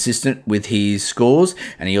more consistent with his scores,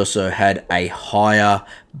 and he also had a higher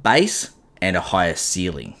base and a higher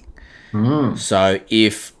ceiling. So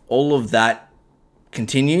if all of that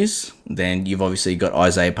continues, then you've obviously got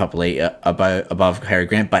Isaiah Papali'i above Harry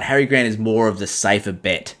Grant, but Harry Grant is more of the safer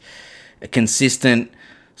bet, a consistent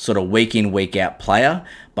sort of week in, week out player.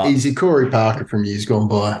 But easy Corey Parker from years gone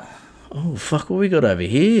by. Oh, fuck, what we got over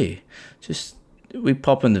here? We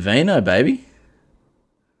popping the vino, baby.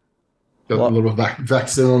 Got a little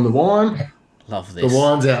vaccine on the wine. Love this. The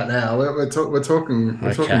wine's out now. We're talking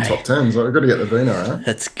top tens. I've got to get the vino out.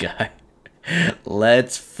 Let's go.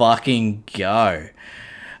 Let's fucking go.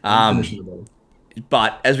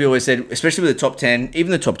 But as we always said, especially with the top 10,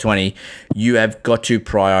 even the top 20, you have got to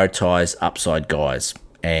prioritize upside guys.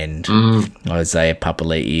 And Isaiah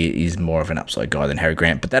Papali'i is more of an upside guy than Harry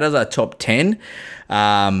Grant. But that is our top 10.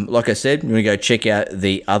 Like I said, we're going to go check out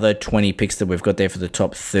the other 20 picks that we've got there for the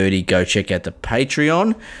top 30. Go check out the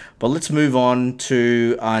Patreon. But let's move on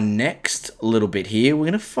to our next little bit here. We're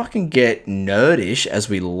going to fucking get nerdish, as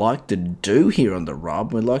we like to do here on The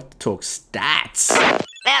Rub. We like to talk stats.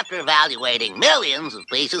 After evaluating millions of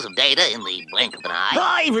pieces of data in the blink of an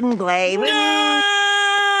eye, Ivan Glaven...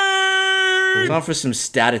 Time for some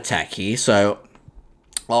stat attack here. So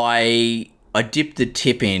I dipped the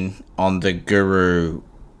tip in on the Guru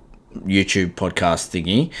YouTube podcast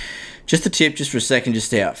thingy. Just the tip, just for a second,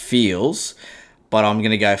 just how it feels. but I'm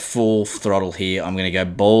going to go full throttle here. I'm going to go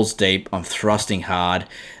balls deep. I'm thrusting hard.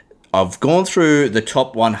 I've gone through the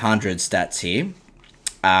top 100 stats here,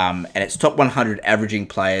 and it's top 100 averaging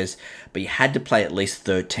players, but you had to play at least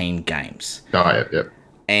 13 games. Oh, yep.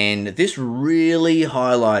 And this really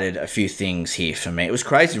highlighted a few things here for me. It was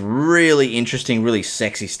crazy, really interesting, really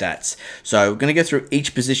sexy stats. So we're going to go through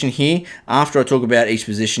each position here. After I talk about each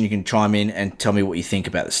position, you can chime in and tell me what you think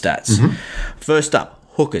about the stats. First up,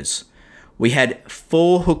 hookers. We had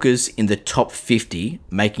 4 hookers in the top 50,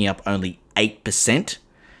 making up only 8%.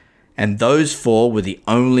 And those 4 were the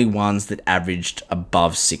only ones that averaged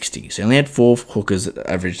above 60. So you only had 4 hookers that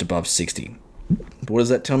averaged above 60. What does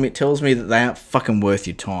that tell me? It tells me that they aren't fucking worth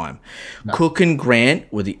your time. No. Cook and Grant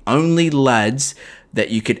were the only lads that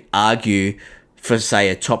you could argue for, say,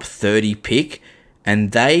 a top 30 pick,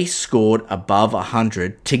 and they scored above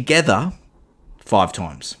 100 together 5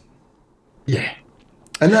 times. Yeah,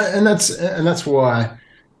 and that's why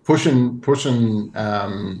pushing Grant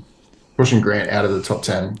out of the top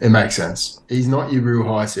 10, it makes sense. He's not your real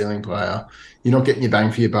high ceiling player. You're not getting your bang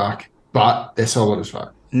for your buck, but they're solid as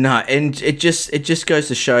fuck. No, and it just goes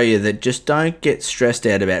to show you that just don't get stressed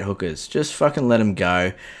out about hookers. Just fucking let them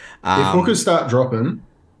go. If hookers start dropping,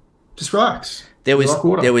 just relax. There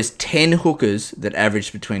was 10 hookers that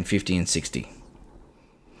averaged between 50 and 60.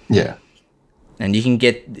 Yeah, and you can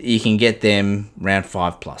get them round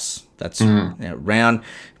 5 plus. That's round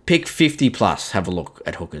pick 50 plus. Have a look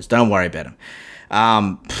at hookers. Don't worry about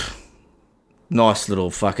them. Nice little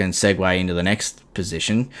fucking segue into the next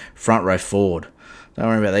position, front row forward. Don't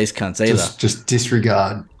worry about these cunts either. Just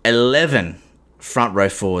disregard. 11 front row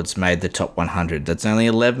forwards made the top 100. That's only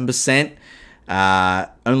 11%.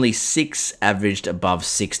 Only 6 averaged above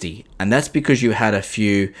 60. And that's because you had a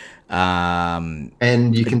few and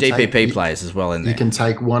you can DPP players as well in there. You can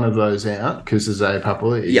take one of those out because Isaiah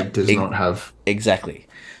Papali'i does not have... Exactly.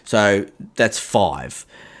 So that's 5.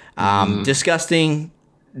 Disgusting.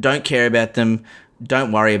 Don't care about them.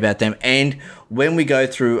 Don't worry about them. And when we go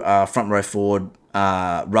through front row forward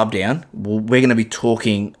rub down, we're going to be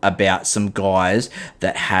talking about some guys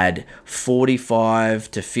that had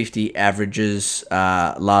 45 to 50 averages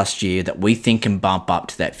last year that we think can bump up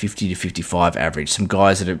to that 50 to 55 average. Some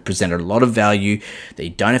guys that have presented a lot of value that you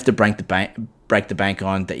don't have to break the bank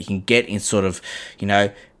on, that you can get in sort of,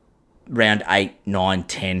 round 8, 9,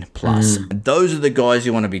 10 plus. Those are the guys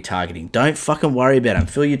you want to be targeting. Don't fucking worry about them.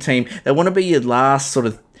 Fill your team. They want to be your last sort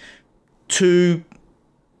of 2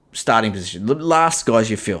 starting position. The last guys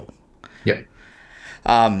you fill. Yeah.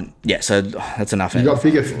 So that's enough. You got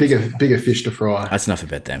bigger fish to fry. That's enough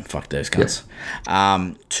about them. Fuck those cunts.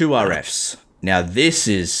 Yep. 2 RFs. Now, this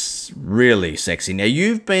is really sexy. Now,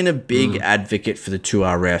 you've been a big advocate for the 2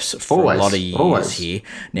 RFs for a lot of years here.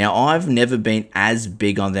 Now, I've never been as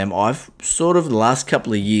big on them. I've sort of, the last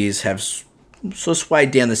couple of years, have sort of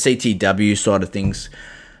swayed down the CTW side of things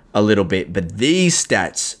a little bit. But these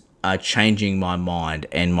stats are changing my mind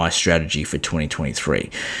and my strategy for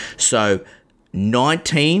 2023. So,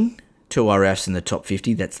 19 2 RFs in the top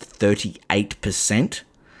 50. That's 38%.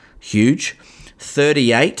 Huge.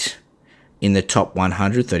 38 in the top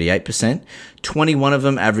 100, 38%. 21 of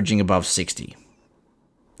them averaging above 60.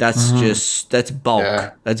 That's that's bulk.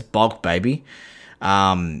 Yeah. That's bulk, baby.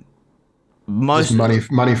 Most money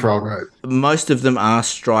for old rope. Most of them are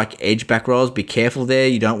strike edge back rolls. Be careful there.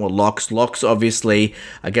 You don't want locks. Locks obviously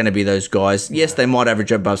are going to be those guys. Yes, they might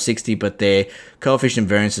average above 60, but their coefficient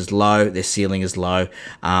variance is low. Their ceiling is low.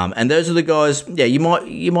 And those are the guys. Yeah, you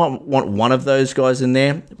might want one of those guys in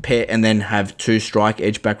there, pair, and then have 2 strike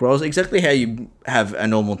edge back rolls. Exactly how you have a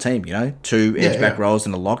normal team. 2 edge back rolls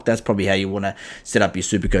and a lock. That's probably how you want to set up your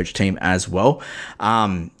Supercoach team as well.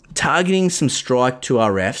 Targeting some strike 2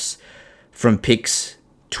 RFs. From picks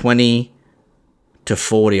 20 to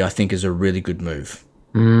 40, I think is a really good move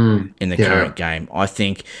in the current game. I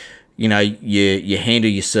think, you handle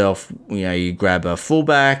yourself, you grab a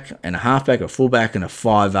fullback and a halfback, a fullback and a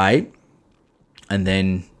 5'8", and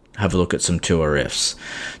then have a look at some 2 RFs.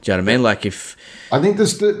 Do you know what I mean? Like I think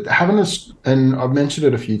and I've mentioned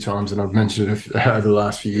it a few times, and I've mentioned it over the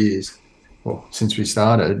last few years, well, since we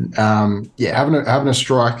started. Having a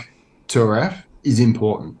strike 2 RF is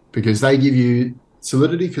important, because they give you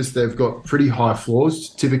solidity, because they've got pretty high floors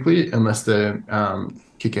typically, unless they're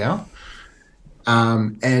kick out.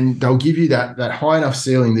 And they'll give you that high enough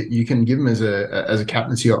ceiling that you can give them as a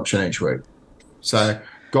captaincy option each week. So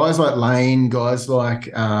guys like Lane, guys like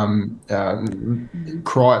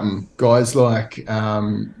Crichton, guys like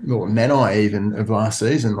Nanai even of last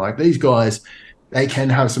season, like these guys, they can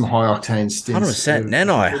have some high octane stints. 100%.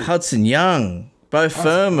 Nanai, Hudson Young, Bo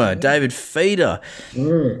Firma, David Feeder.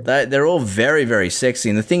 They're all very, very sexy.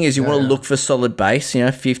 And the thing is, you want to look for solid base,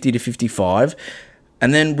 50 to 55.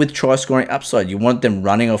 And then with try scoring upside, you want them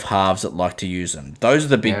running off halves that like to use them. Those are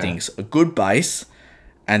the big things. A good base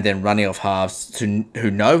and then running off halves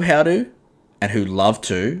who know how to and who love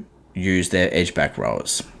to use their edge back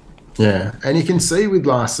rowers. Yeah, and you can see with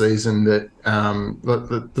last season that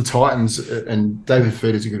the Titans, and David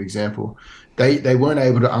Fifita is a good example, they weren't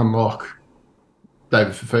able to unlock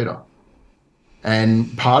David Fifita.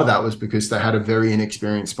 And part of that was because they had a very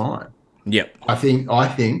inexperienced spine. Yep. I think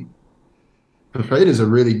Fifita's a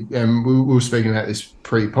really, and we were speaking about this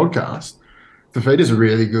pre-podcast, Fifita's a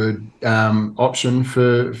really good option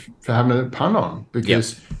for having a punt on,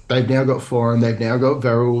 because they've now got Foran, they've now got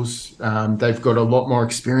Verrills, they've got a lot more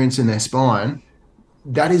experience in their spine.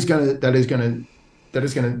 That is going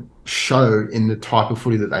to show in the type of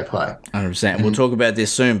footy that they play. 100%. And we'll talk about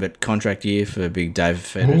this soon, but contract year for big David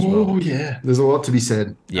Fifita as well. Oh yeah, there's a lot to be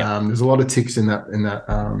said. Yeah, there's a lot of ticks in that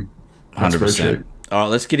 100%. All right,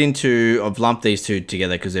 let's get into. I've lumped these two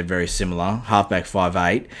together because they're very similar. Halfback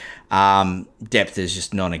 5'8". Depth is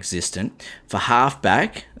just non-existent. For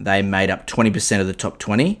halfback, they made up 20% of the top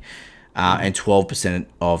 20 and 12%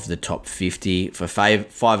 of the top 50. For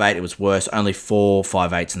 5'8", it was worse. Only 4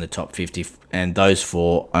 5'8s in the top 50, and those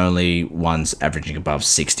 4 only ones averaging above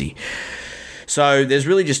 60. So there's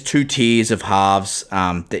really just 2 tiers of halves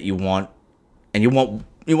that you want, and you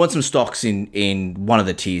want some stocks in one of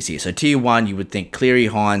the tiers here. So tier 1, you would think Cleary,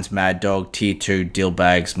 Hines, Mad Dog. Tier 2,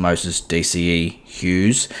 Dillbags, Moses, DCE,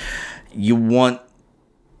 Hughes. You want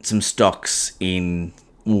some stocks in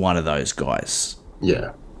one of those guys.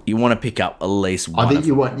 Yeah. You want to pick up at least one. I think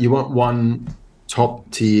you want one top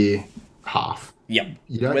tier half. Yep.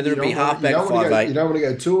 Whether it be halfback, 5'8". You don't want to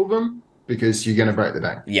go 2 of them, because you're going to break the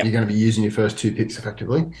bank. Yep. You're going to be using your first 2 picks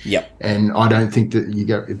effectively. Yep. And I don't think that you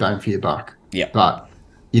get your bang for your buck. Yep. But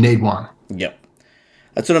you need one. Yep.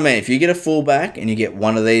 That's what I mean. If you get a fullback and you get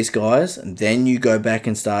one of these guys, and then you go back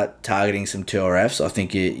and start targeting some 2RFs, I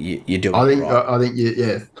think you do it right. I think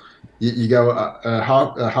you go a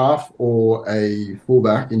half or a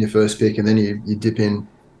fullback in your first pick, and then you dip in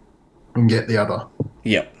and get the other.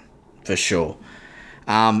 Yep, for sure.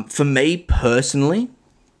 For me personally,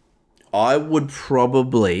 I would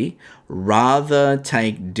probably rather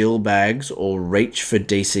take Dillbags or reach for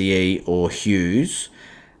DCE or Hughes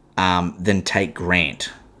than take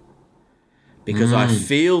Grant. Because I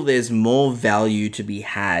feel there's more value to be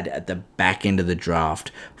had at the back end of the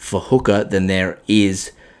draft for hooker than there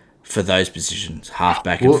is for those positions,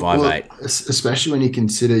 halfback and 5'8". Especially when you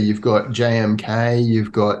consider you've got JMK,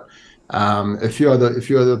 you've got a few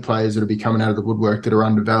other players that will be coming out of the woodwork that are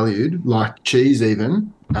undervalued, like Cheese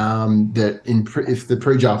even. If the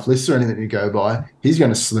pre-draft lists or anything you go by, he's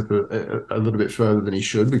going to slip a little bit further than he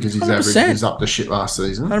should, because his 100%. Average was up to shit last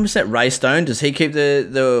season. 100%. Ray Stone, does he keep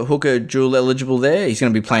the hooker dual eligible there? He's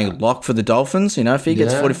going to be playing lock for the Dolphins. If he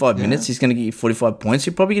gets 45 minutes, he's going to get you 45 points.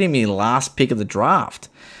 You're probably getting me the last pick of the draft.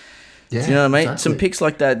 Yeah, do you know what I mean? Exactly. Some picks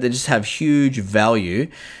like that just have huge value,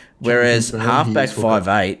 whereas halfback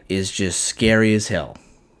 5'8" is just scary as hell.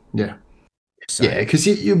 Yeah. So. Yeah, because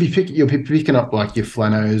you'll be picking up like your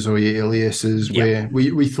Flanos or your Iliases, where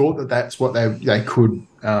we thought that that's what they could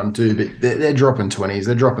do, but they're dropping 20s,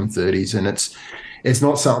 they're dropping 30s, and it's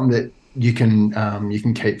not something that you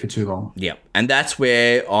can keep for too long. Yeah, and that's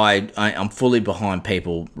where I'm fully behind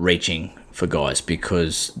people reaching for guys,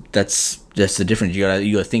 because that's the difference. You got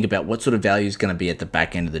to think about what sort of value is going to be at the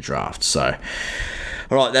back end of the draft. So.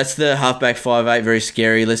 All right, that's the halfback 5'8", very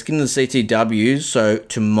scary. Let's get into the CTWs. So,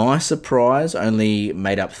 to my surprise, only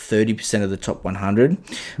made up 30% of the top 100.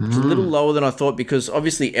 It's a little lower than I thought, because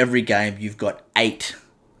obviously every game you've got 8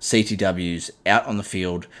 CTWs out on the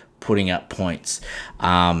field putting up points.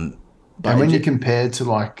 But when you compare to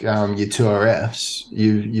like your 2RFs,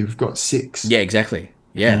 you've got 6. Yeah, exactly.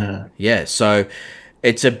 Yeah. So,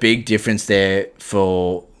 it's a big difference there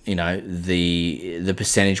for the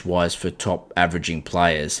percentage wise for top averaging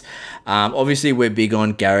players. Obviously we're big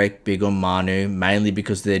on Garrick, big on Manu, mainly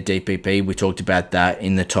because of their DPP. We talked about that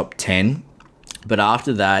in the top 10. But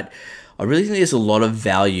after that, I really think there's a lot of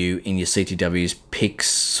value in your CTW's picks,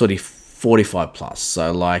 sort of 45 plus.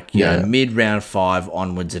 So like, you know, mid round 5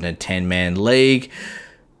 onwards in a 10-man league.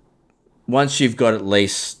 Once you've got at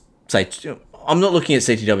least, say, I'm not looking at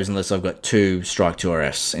CTWs unless I've got 2 strike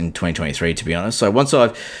 2RFs in 2023, to be honest. So once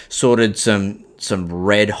I've sorted some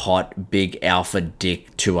red hot big alpha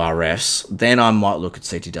dick 2RFs, then I might look at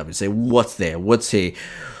CTW and say, what's there? What's here?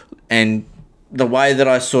 And the way that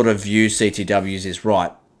I sort of view CTWs is,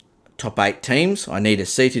 right, top 8 teams. I need a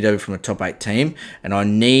CTW from a top 8 team, and I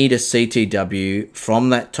need a CTW from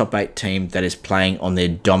that top 8 team that is playing on their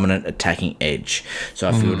dominant attacking edge. So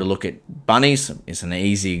if you were to look at Bunnies, it's an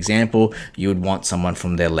easy example, you would want someone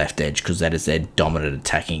from their left edge because that is their dominant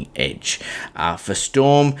attacking edge. For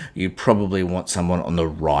Storm, you'd probably want someone on the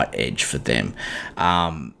right edge for them.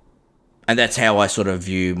 And that's how I sort of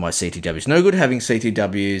view my CTWs. No good having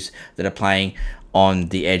CTWs that are playing on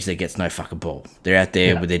the edge that gets no fucking ball. They're out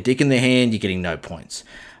there with their dick in their hand, you're getting no points.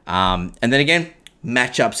 And then again,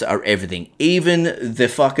 matchups are everything. Even the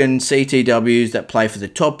fucking CTWs that play for the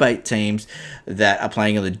top 8 teams that are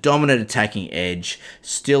playing on the dominant attacking edge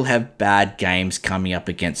still have bad games coming up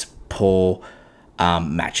against poor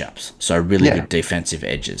matchups. So really good defensive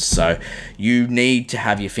edges. So you need to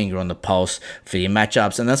have your finger on the pulse for your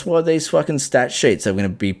matchups, and that's why these fucking stat sheets that we're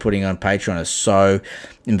going to be putting on Patreon are so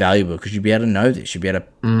invaluable, because you'll be able to know this. You'll be able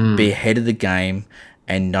to be ahead of the game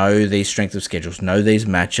and know these strength of schedules, know these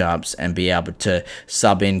matchups, and be able to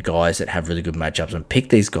sub in guys that have really good matchups and pick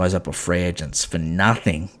these guys up off free agents for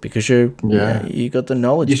nothing, because you got the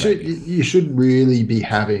knowledge. You should really be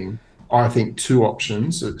having, I think, 2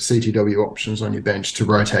 options, CTW options on your bench to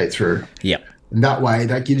rotate through. Yep. And that way,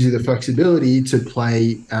 that gives you the flexibility to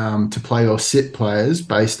play or sit players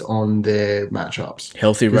based on their matchups.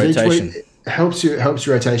 Healthy rotation. It helps your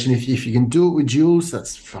rotation. If you can do it with duels,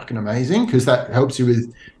 that's fucking amazing, because that helps you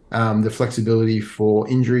with the flexibility for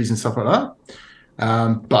injuries and stuff like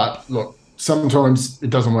that. But look, sometimes it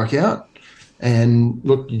doesn't work out. And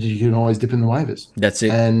look, you can always dip in the waivers. That's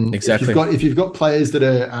it. And exactly. If you've got players that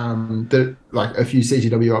are that like a few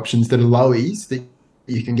CTW options that are lowies that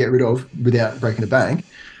you can get rid of without breaking the bank,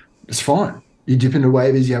 it's fine. You dip into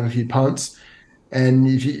waivers, you have a few punts, and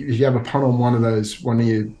if you have a punt on one of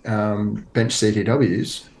your bench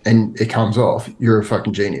CTWs and it comes off, you're a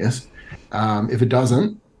fucking genius. If it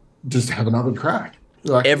doesn't, just have another crack.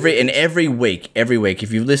 Like, every week,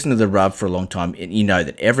 if you've listened to the Rub for a long time, you know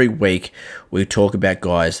that every week we talk about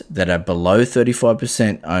guys that are below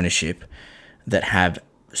 35% ownership that have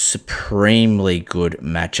supremely good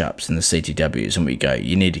matchups in the CTWs, and we go,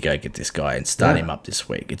 you need to go get this guy and start him up this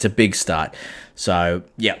week. It's a big start. So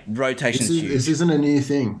rotation's huge. This isn't a new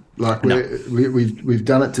thing. Like we've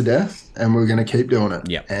done it to death, and we're going to keep doing it.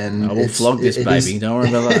 Yeah, and we'll flog this baby. Don't worry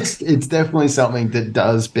about that. It's definitely something that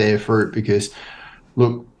does bear fruit, because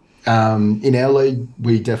look, in our league,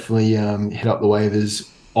 we definitely hit up the waivers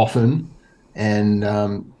often, and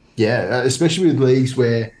especially with leagues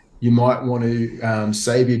where you might want to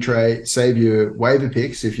save your waiver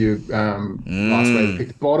picks. If you last waiver pick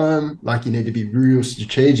the bottom, like, you need to be real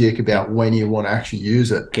strategic about when you want to actually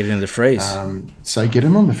use it. Get it in the freeze. So get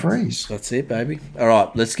them on the freeze. That's it, baby. All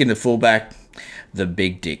right, let's get into fullback. The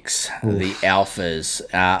big dicks, the alphas.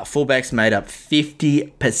 Fullbacks made up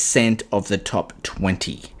 50% of the top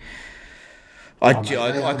 20. I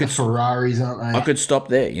could Ferraris, aren't they? I could stop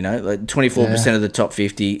there. Like 24% of the top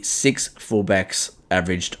 50. 6 fullbacks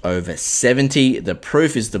averaged over 70. The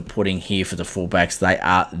proof is the pudding here for the fullbacks. They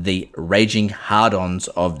are the raging hard-ons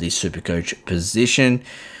of the Supercoach position.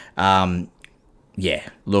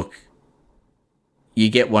 Look, you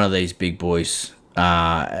get one of these big boys,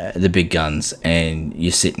 the big guns, and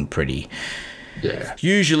you're sitting pretty. Yeah.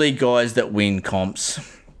 Usually guys that win comps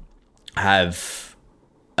have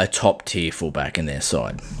a top tier fullback in their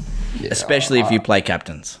side, especially if you play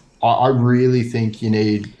captains. I really think you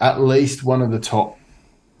need at least one of the top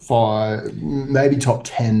 5, maybe top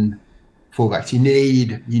 10 fullbacks. You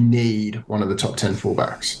need one of the top 10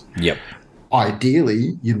 fullbacks. Yep.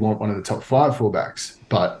 Ideally, you'd want one of the top 5 fullbacks,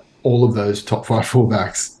 but all of those top 5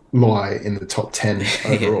 fullbacks lie in the top 10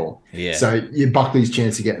 overall. Yeah. So Buckley's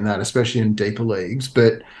chance of getting that, especially in deeper leagues.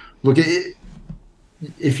 But look,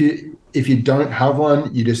 if you don't have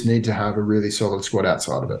one, you just need to have a really solid squad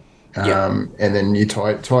outside of it. And then you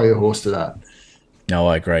tie your horse to that. No,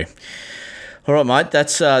 I agree. All right, mate.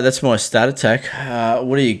 That's my stat attack.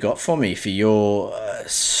 What do you got for me for your?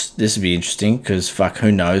 This would be interesting, because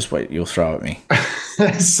who knows what you'll throw at me.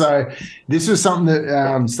 So this was something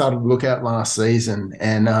that started to look at last season,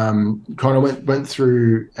 and kind of went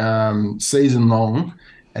through season long,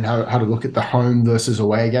 and how to look at the home versus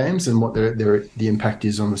away games and what the impact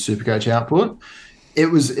is on the Supercoach output. It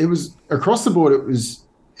was across the board. It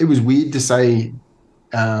was weird to say.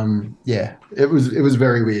 It was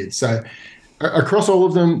very weird. So across all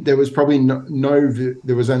of them, there was probably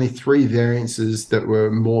there was only 3 variances that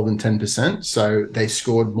were more than 10%. So they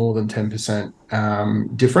scored more than 10%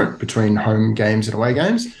 different between home games and away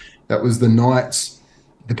games. That was the Knights,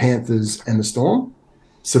 the Panthers, and the Storm.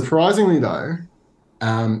 Surprisingly, though,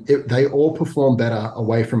 they all performed better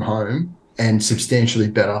away from home and substantially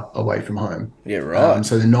better away from home. Yeah, right.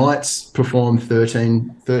 So the Knights performed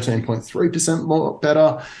 13.3% more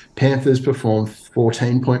better. Panthers performed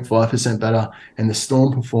 14.5% better, and the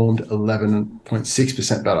Storm performed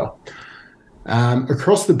 11.6% better.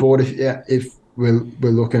 Across the board, if we're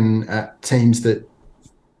looking at teams that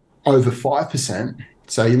over 5%,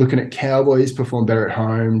 so you're looking at Cowboys perform better at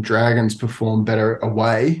home, Dragons perform better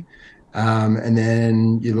away, and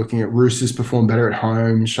then you're looking at Roosters perform better at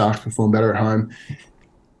home, Sharks perform better at home.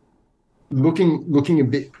 Looking a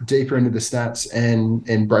bit deeper into the stats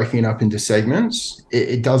and breaking it up into segments,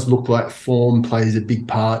 it does look like form plays a big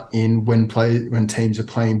part in when teams are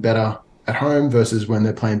playing better at home versus when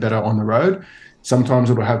they're playing better on the road. Sometimes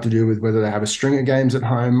it'll have to do with whether they have a string of games at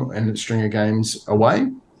home and a string of games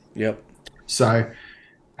away. Yep. So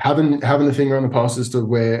having the finger on the pulse as to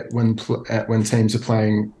when teams are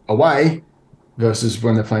playing away versus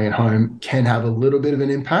when they're playing at home can have a little bit of an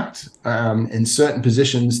impact in certain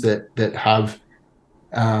positions that have.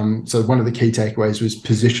 So one of the key takeaways was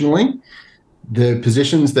positionally. The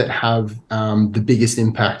positions that have the biggest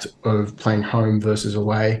impact of playing home versus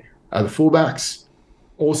away are the fullbacks,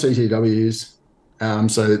 all CTWs.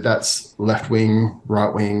 So that's left wing,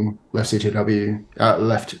 right wing, left CTW,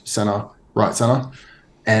 left center, right center,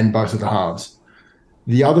 and both of the halves.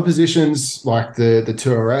 The other positions, like the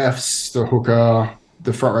two RFs, the hooker,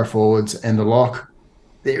 the front row forwards, and the lock,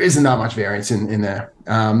 there isn't that much variance in there.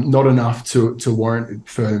 Not enough to warrant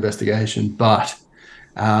further investigation. But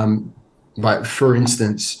for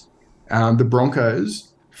instance, the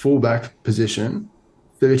Broncos fullback position,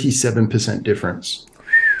 37% difference.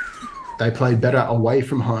 They played better away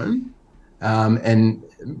from home, and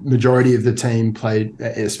majority of the team played,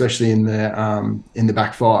 especially in the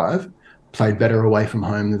back five, played better away from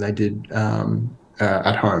home than they did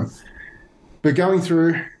at home. But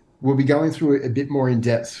we'll be going through it a bit more in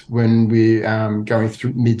depth when we're going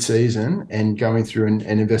through mid-season and going through and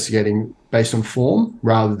investigating based on form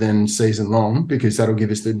rather than season long, because that'll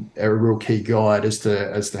give us a real key guide as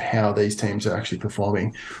to how these teams are actually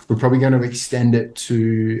performing. We're probably going to extend it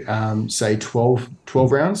to say 12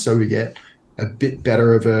 rounds, so we get a bit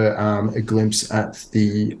better of a glimpse at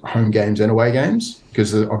the home games and away games,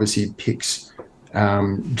 because it obviously picks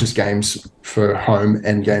just games for home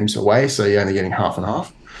and games away, so you're only getting half and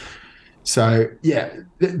half. So yeah,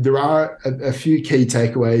 there are a few key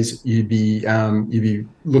takeaways. You'd be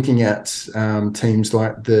looking at teams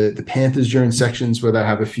like the Panthers during sections where they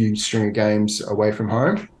have a few string of games away from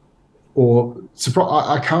home, or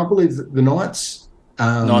I can't believe that the Knights.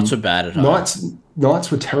 Knights were bad at home.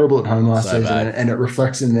 Knights were terrible at home last season, and it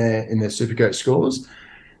reflects in their Supercoach scores.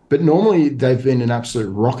 But normally they've been an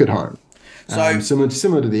absolute rock at home. So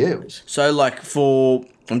similar to the Eels. So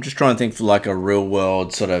I'm just trying to think for like a real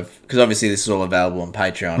world sort of, because obviously this is all available on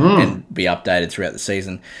Patreon and be updated throughout the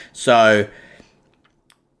season. So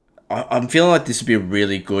I'm feeling like this would be a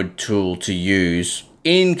really good tool to use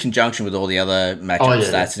in conjunction with all the other matchup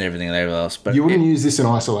stats and everything else. But you wouldn't use this in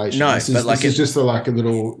isolation. No, this is just a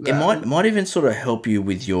little. It might even sort of help you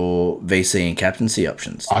with your VC and captaincy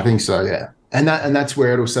options. I think so, yeah. And that's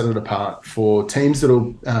where it'll set it apart for teams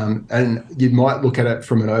that'll, and you might look at it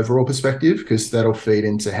from an overall perspective, because that'll feed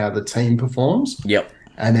into how the team performs. Yep.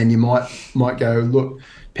 And then you might go, look,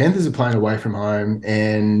 Panthers are playing away from home,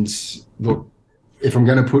 and look, if I'm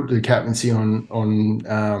going to put the captaincy on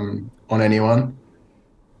anyone,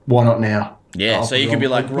 why not now? Yeah, so you could be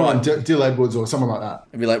like, right, Dill Edwards or someone like that.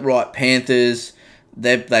 It'd be like, right, Panthers,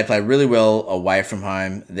 they play really well away from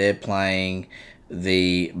home. They're playing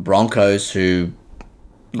the Broncos, who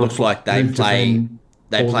looks like they play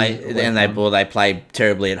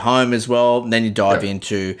terribly at home as well. And then you dive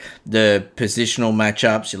into the positional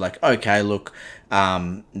matchups. You're like, okay, look,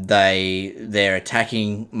 they're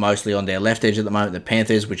attacking mostly on their left edge at the moment, the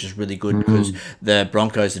Panthers, which is really good because the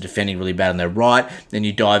Broncos are defending really bad on their right. Then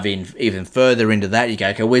you dive in even further into that. You go,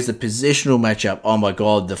 okay, where's the positional matchup? Oh my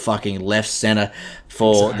God, the fucking left center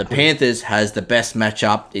for the Panthers has the best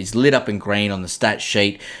matchup. It's lit up in green on the stat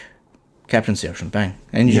sheet. Captaincy option, bang.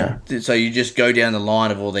 And so you just go down the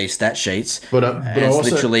line of all these stat sheets, but it's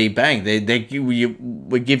also, literally bang.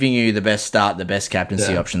 We're giving you the best start, the best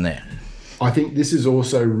captaincy option there. I think this is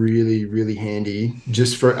also really, really handy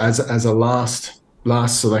just for as a last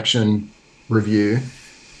selection review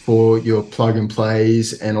for your plug and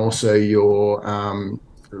plays, and also your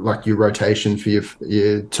your rotation for your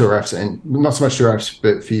two RFs, and not so much two RFs,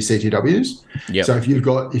 but for your CTWs. Yep. So if you've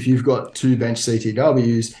got two bench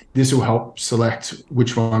CTWs, this will help select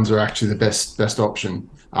which ones are actually the best option.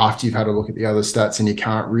 After you've had a look at the other stats and you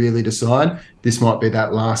can't really decide, this might be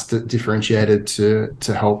that last differentiated to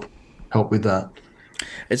help with that.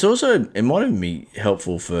 It's also, it might even be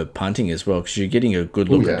helpful for punting as well, because you're getting a good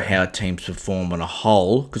look at how teams perform on a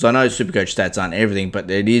whole. Because I know Supercoach stats aren't everything, but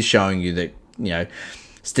it is showing you that,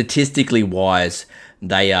 statistically wise,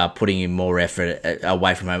 they are putting in more effort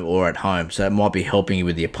away from home or at home. So it might be helping you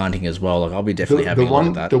with your punting as well. Like, I'll be definitely having a look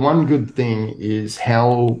at that. The one good thing is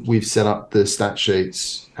how we've set up the stat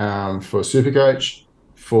sheets for Supercoach,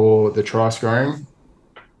 for the try scoring.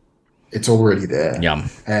 It's already there. Yum.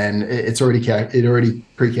 And it already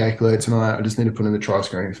pre-calculates and all that. I just need to put in the try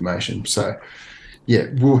scoring information. So, yeah,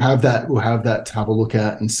 we'll have that to have a look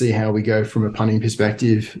at and see how we go from a punting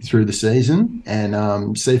perspective through the season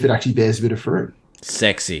and see if it actually bears a bit of fruit.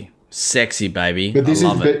 Sexy, baby. But I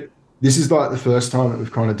love it. This is like the first time that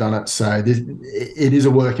we've kind of done it. So it is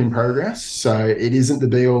a work in progress. So it isn't the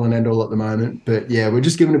be all and end all at the moment. But yeah, we're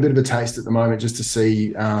just giving a bit of a taste at the moment just to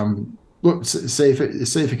see see if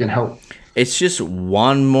it can help. It's just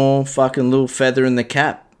one more fucking little feather in the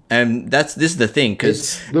cap, and this is the thing,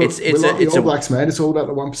 because it's All Blacks, mate. It's all about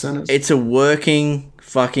the 1%ers. It's a working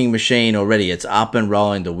fucking machine already. It's up and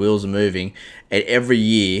rolling. The wheels are moving, and every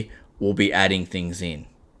year we'll be adding things in.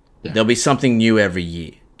 Yeah. There'll be something new every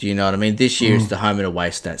year. Do you know what I mean? This year it's the home and away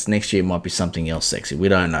stats. Next year it might be something else sexy. We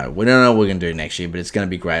don't know. We don't know what we're gonna do next year, but it's gonna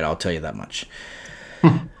be great. I'll tell you that much.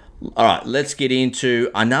 All right, let's get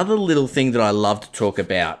into another little thing that I love to talk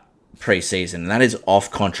about pre-season, and that is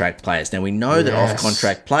off-contract players. Now, we know that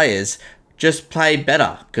off-contract players just play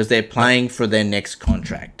better because they're playing for their next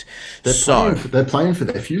contract. They're playing for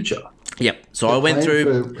their future. Yep. So I went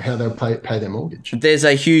through how they'll pay their mortgage. There's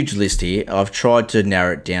a huge list here. I've tried to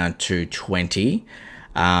narrow it down to 20.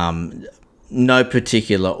 No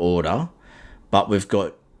particular order, but we've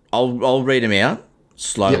got... I'll read them out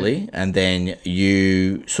slowly, and then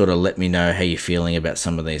you sort of let me know how you're feeling about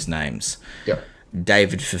some of these names. Yep.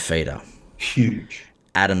 David Fifita. Huge.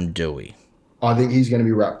 Adam Doueihi. I think he's going to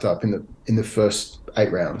be wrapped up in the first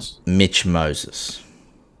 8 rounds. Mitch Moses.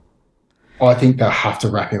 I think they'll have to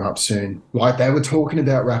wrap him up soon. Like they were talking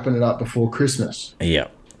about wrapping it up before Christmas.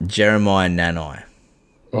 Yep. Jeremiah Nanai.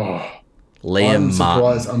 Oh. Liam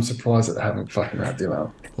Martin. I'm surprised that they haven't fucking wrapped him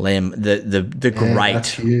up. Liam, the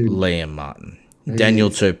great Liam Martin. Daniel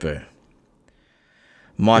Tupou.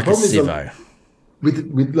 Micah Sivo.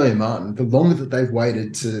 With Liam Martin, the longer that they've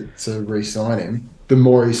waited to re-sign him, the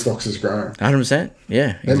more his stocks has grown. 100%.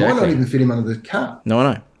 Yeah, They might not even fit him under the cap. No,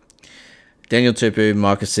 I know. Daniel Tupou,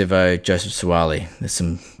 Micah Sivo, Joseph Suwali. There's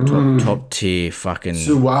some top tier fucking...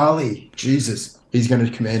 Suwali. Jesus. He's going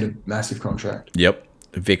to command a massive contract. Yep.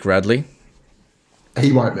 Vic Radley.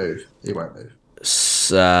 He won't move.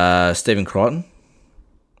 Stephen Crichton.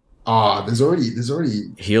 There's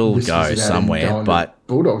already. He'll go somewhere, but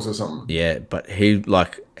Bulldogs or something. Yeah, but he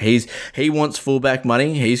wants fullback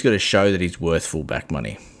money. He's got to show that he's worth fullback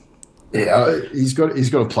money. Yeah, he's got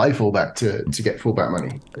to play fullback to get fullback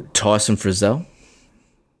money. Tyson Frizzell,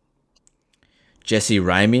 Jesse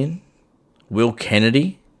Ramian, Will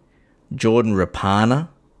Kennedy, Jordan Rapana,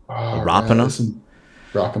 Rapana,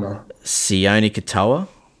 Sione Katoa,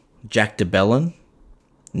 Jack DeBellin,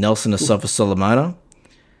 Nelson Asafa-Solomona.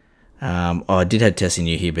 I did have Tessie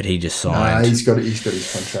New here, but he just signed. He's got his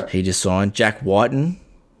contract. He just signed. Jack Whiten.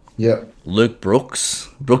 Yep. Luke Brooks.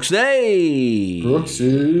 Brooksy.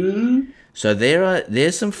 So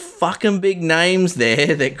there's some fucking big names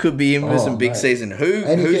there that could be in for some big season.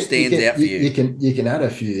 Who stands out for you? You can add a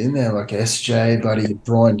few in there like SJ, buddy,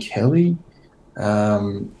 Brian Kelly.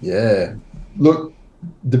 Yeah. Look,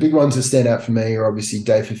 the big ones that stand out for me are obviously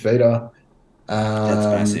Dave Fifita. That's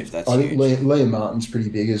massive. That's I huge. think Liam Martin's pretty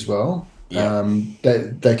big as well. Yeah.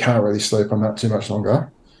 They can't really sleep on that too much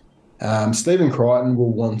longer. Stephen Crichton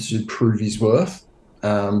will want to prove his worth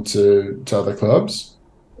to other clubs.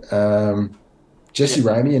 Jesse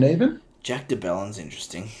Ramian even. Jack DeBellin's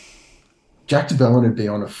interesting. Jack DeBellin would be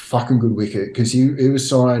on a fucking good wicket because he was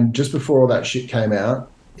signed just before all that shit came out.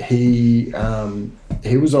 He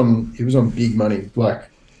was on big money, like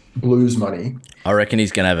Blues money. I reckon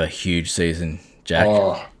he's going to have a huge season, Jack.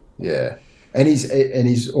 Oh, yeah. And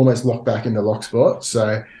he's almost locked back in the lock spot.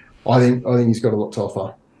 So I think he's got a lot to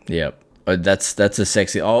offer. Yeah. That's a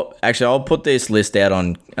sexy. I'll put this list out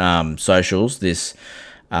on socials, this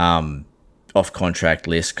off-contract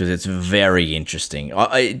list, because it's very interesting.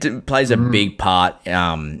 It plays a big part.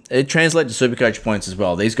 It translates to Supercoach points as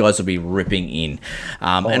well. These guys will be ripping in.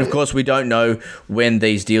 And, of course, we don't know when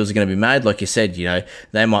these deals are going to be made. Like you said,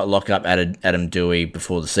 they might lock up Adam Doueihi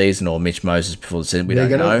before the season or Mitch Moses before the season. We don't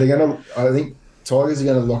know. I think Tigers are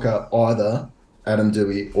going to lock up either Adam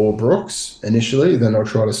Doueihi or Brooks initially. Then they'll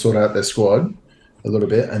try to sort out their squad. a little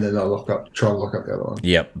bit, and then they'll try and lock up the other one.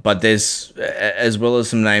 Yep, but there's, as well as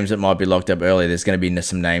some names that might be locked up early, there's going to be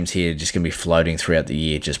some names here just going to be floating throughout the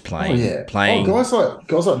year, just playing. Guys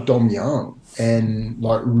like Dom Young and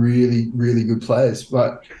like really, really good players.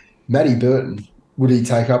 Like Matty Burton, would he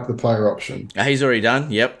take up the player option? He's already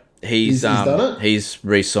done. Yep, he's done it. He's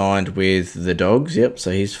re-signed with the Dogs. Yep,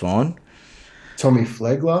 so he's fine. Tommy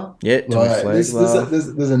Flegler. Yeah, Tommy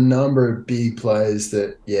Flegler. There's a number of big players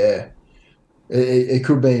that It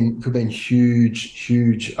could have been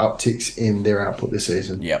huge upticks in their output this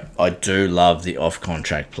season. Yep, I do love the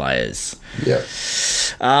off-contract players. Yeah.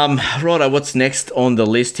 Righto, what's next on the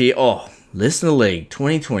list here? Oh, Listener League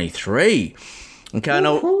 2023. Okay, I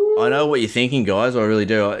know what you're thinking, guys. I really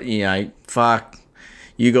do. Fuck,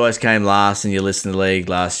 you guys came last in your Listener League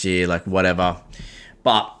last year, like whatever.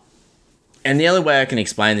 And the only way I can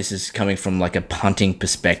explain this is coming from like a punting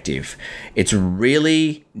perspective. It's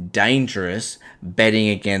really dangerous betting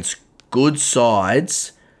against good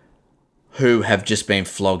sides who have just been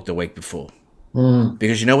flogged the week before.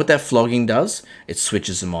 Because you know what that flogging does? It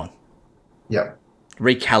switches them on. Yep.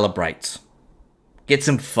 Recalibrates. Gets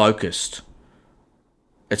them focused.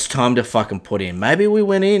 It's time to fucking put in. Maybe we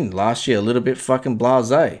went in last year a little bit fucking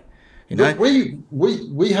blasé. You know?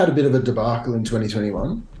 We had a bit of a debacle in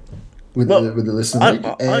 2021. With the Listener League.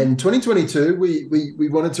 And 2022, we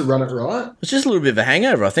wanted to run it right. It's just a little bit of a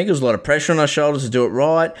hangover. I think there was a lot of pressure on our shoulders to do it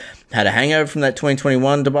right. Had a hangover from that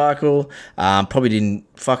 2021 debacle. Probably didn't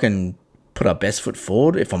fucking put our best foot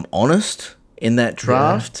forward, if I'm honest, in that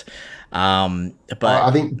draft. Yeah. But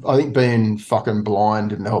I think being fucking blind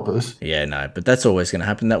didn't help us. Yeah, no, but that's always going to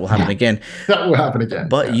happen. That will happen again. That will happen again.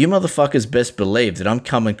 But you motherfuckers best believe that I'm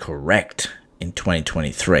coming correct in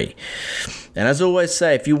 2023. And as I always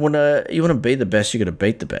say, if you wanna be the best, you got to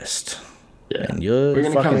beat the best. Yeah, and we're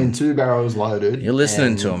gonna come in 2 barrels loaded. You're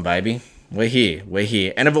listening to them, baby. We're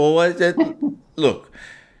here. And I've always look.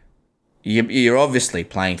 You're obviously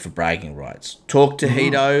playing for bragging rights. Talk to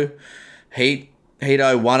Hito.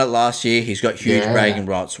 Hito won it last year. He's got huge bragging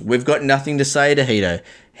rights. We've got nothing to say to Hito.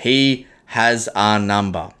 He has our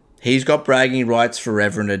number. He's got bragging rights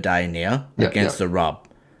forever and a day now against the Rub.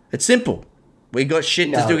 It's simple. We got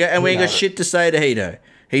shit to do, and we ain't got shit to say to Hito.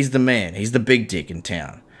 He's the man. He's the big dick in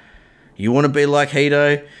town. You want to be like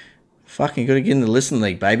Hito? Fucking got to get in the Listener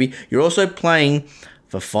League, baby. You're also playing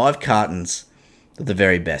for 5 cartons of the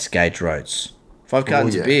very best Gage Roads. 5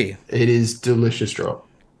 cartons of beer. It is delicious drop.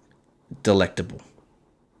 Delectable.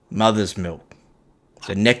 Mother's milk.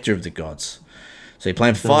 The nectar of the gods. So you're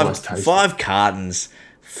playing 5 cartons.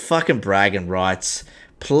 Fucking bragging rights.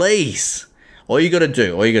 Please. All you got to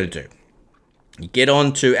do. You get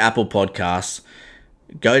on to Apple Podcasts,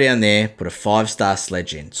 go down there, put a 5-star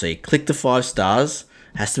sledge in. So you click the 5 stars,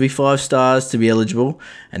 has to be 5 stars to be eligible,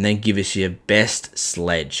 and then give us your best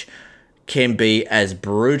sledge. Can be as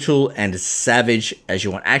brutal and as savage as you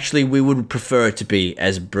want. Actually, we would prefer it to be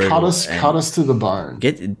as brutal. Cut us to the bone.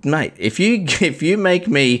 Mate, if you make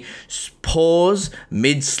me pause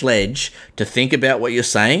mid-sledge to think about what you're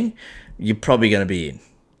saying, you're probably going to be in.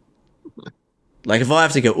 Like if I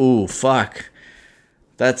have to go, ooh, fuck.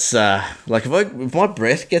 That's like if my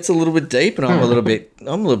breath gets a little bit deep and I'm a little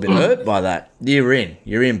bit hurt by that. You're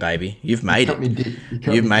in, baby. You've made it.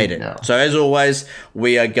 You've made it. Now. So as always,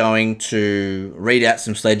 we are going to read out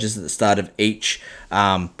some sledges at the start of each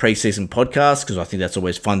preseason podcast because I think that's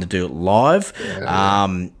always fun to do it live.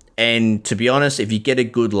 Yeah. And to be honest, if you get a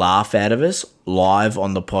good laugh out of us live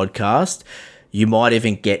on the podcast, you might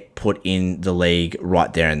even get put in the league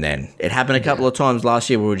right there and then. It happened a couple of times last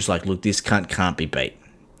year where we were just like, look, this cunt can't be beat.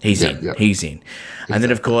 He's in. Exactly. And then,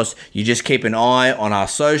 of course, you just keep an eye on our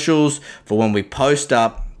socials for when we post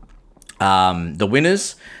up the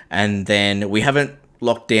winners. And then we haven't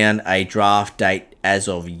locked down a draft date as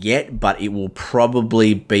of yet, but it will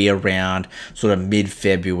probably be around sort of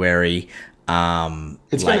mid-February.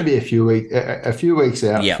 It's going to be a few weeks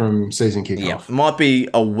out from season kickoff. Yeah, it might be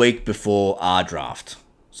a week before our draft.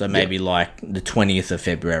 So maybe like the 20th of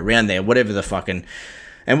February, around there, whatever the fucking...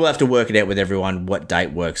 And we'll have to work it out with everyone what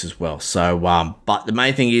date works as well. So, but the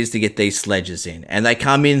main thing is to get these sledges in. And they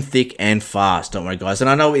come in thick and fast, don't worry, guys. And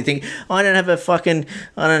I know what you think, I don't have an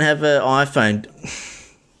iPhone.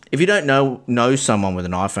 If you don't know someone with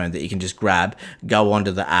an iPhone that you can just grab, go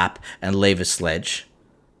onto the app and leave a sledge,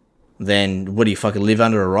 then what do you fucking live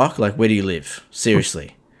under a rock? Like, where do you live?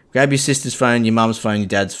 Seriously. Grab your sister's phone, your mum's phone, your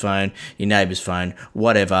dad's phone, your neighbour's phone,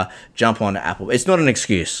 whatever. Jump on Apple. It's not an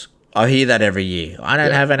excuse. I hear that every year. I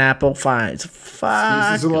don't have an Apple phone.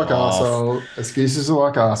 Fuck Excuses are like arseholes. Excuses are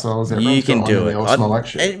like arseholes. You can do it. Like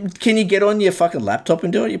shit. Can you get on your fucking laptop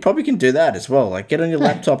and do it? You probably can do that as well. Like, get on your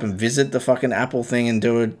laptop and visit the fucking Apple thing and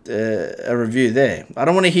do a review there. I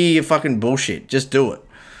don't want to hear your fucking bullshit. Just do it.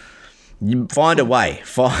 You find a way.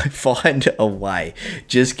 Find a way.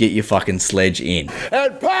 Just get your fucking sledge in.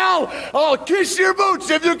 And pal, I'll kiss your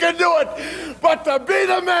boots if you can do it. But to be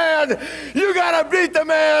the man, you gotta beat the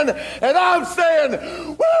man. And I'm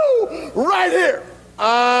saying, woo, right here.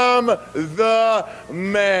 I'm the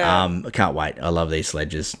man. I can't wait. I love these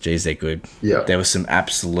sledges. Jeez, they're good. Yeah. There were some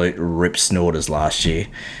absolute rip snorters last year.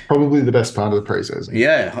 Probably the best part of the pre-season.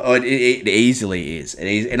 Yeah, it easily is.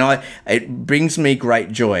 It brings me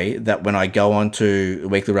great joy that when I go on to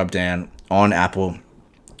Weekly Rubdown on Apple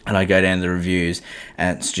and I go down the reviews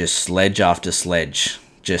and it's just sledge after sledge.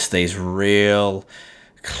 Just these real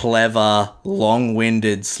clever,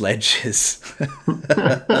 long-winded sledges.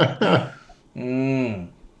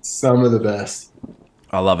 Some of the best.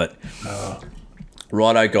 I love it.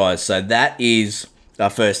 Righto, guys. So that is our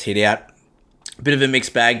first hit out. A bit of a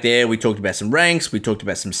mixed bag there. We talked about some ranks. We talked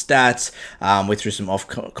about some stats. We threw some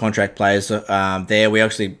off-contract players there. We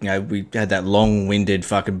actually, we had that long-winded,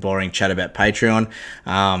 fucking boring chat about Patreon.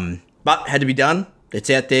 But had to be done. It's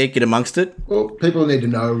out there. Get amongst it. Well, people need to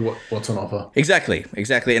know what's on offer. Exactly.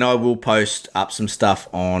 And I will post up some stuff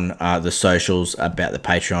on the socials about the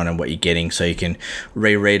Patreon and what you're getting, so you can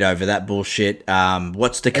reread over that bullshit.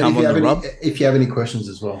 What's to come on the Rob? If you have any questions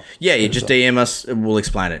as well. Yeah, you just DM us. We'll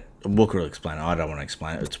explain it. Wooker will explain it. I don't want to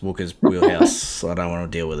explain it. It's Wooker's wheelhouse, so I don't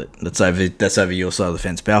want to deal with it. That's over your side of the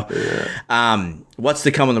fence, pal. Yeah. What's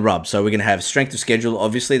to come on the Rub? So we're going to have strength of schedule.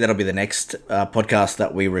 Obviously, that'll be the next podcast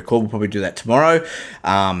that we record. We'll probably do that tomorrow.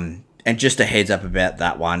 And just a heads up about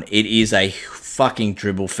that one. It is a fucking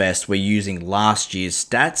dribble fest. We're using last year's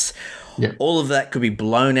stats. Yeah. All of that could be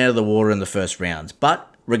blown out of the water in the first rounds, but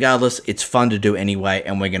regardless, it's fun to do anyway,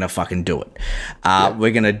 and we're going to fucking do it.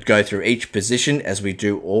 We're going to go through each position as we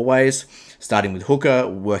do always, starting with hooker,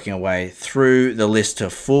 working our way through the list to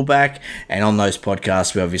fullback. And on those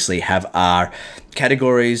podcasts, we obviously have our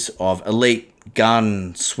categories of elite,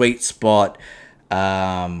 gun, sweet spot,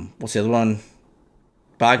 what's the other one?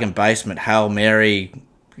 Bargain basement, Hail Mary,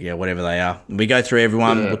 whatever they are. We go through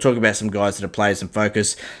everyone. Yeah. We'll talk about some guys that are players in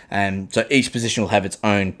focus. And so each position will have its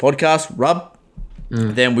own podcast. Rub.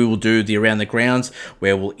 Then we will do the Around the Grounds,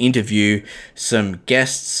 where we'll interview some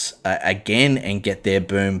guests again and get their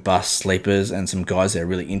boom, bust, sleepers, and some guys that are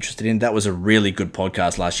really interested in. That was a really good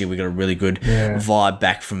podcast last year. We got a really good vibe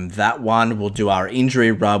back from that one. We'll do our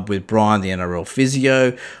injury rub with Brian, the NRL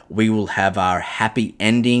physio. We will have our happy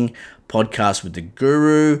ending podcast with the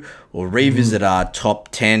Guru. We'll revisit our top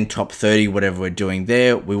 10, top 30, whatever we're doing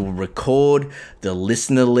there. We will record the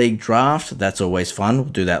Listener League draft. That's always fun. We'll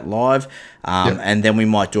do that live. And then we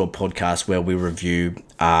might do a podcast where we review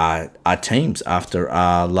our teams after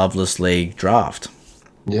our Loveless League draft.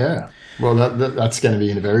 Yeah. Well, that's going to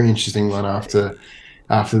be a very interesting one after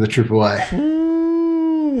the Triple A.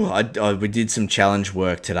 We did some challenge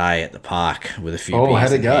work today at the park with a few beers. Oh,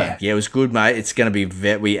 how'd it go? Yeah, it was good, mate. It's going to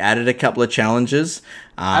be we added a couple of challenges.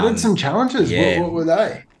 Added some challenges? Yeah. What were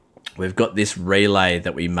they? We've got this relay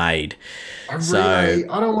that we made. A relay?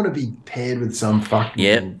 I don't want to be paired with some fucking...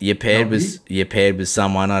 Yep, you're paired with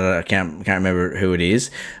someone. I can't remember who it is.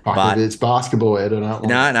 But it's basketball, Ed. I don't want...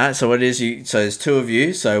 No. So what it is, so there's two of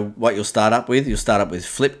you. So what you'll start up with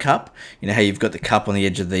flip cup. You know how you've got the cup on the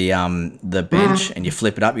edge of the bench and you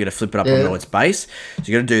flip it up. You got to flip it up onto its base. So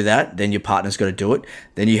you got to do that. Then your partner's got to do it.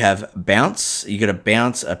 Then you have bounce. You got to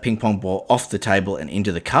bounce a ping pong ball off the table and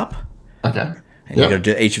into the cup. Okay. And you got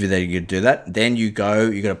to do each of you there. You got to do that. Then you got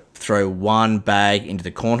to throw one bag into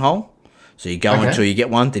the cornhole. So you go until you get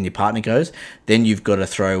one. Then your partner goes. Then you've got to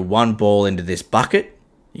throw one ball into this bucket.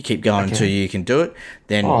 You keep going until you can do it.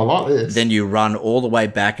 Then I like this. Then you run all the way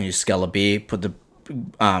back and you scull a beer. Put the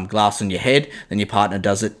glass on your head. Then your partner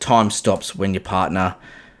does it. Time stops when your partner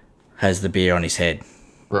has the beer on his head.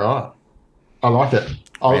 Right. I like it.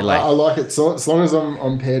 I like it. So as long as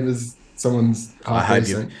I'm paired with someone's half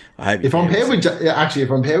decent. If I'm paired with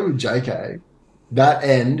JK, that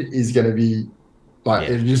end is going to be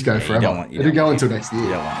it'll just go forever. It'll go until next year. You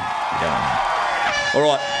don't want it. All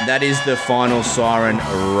right, that is the final siren.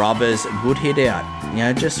 Rubbers, good hit out.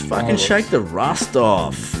 Just fucking shake the rust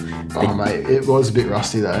off. Oh, mate, it was a bit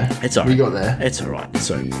rusty though. It's all right. We got there. It's all right.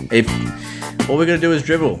 So if all we're going to do is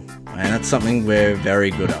dribble, and that's something we're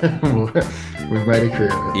very good at. We've made a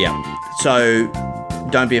career of it. Yeah. So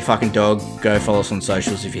don't be a fucking dog. Go follow us on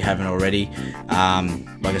socials if you haven't already.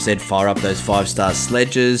 Like I said, fire up those 5-star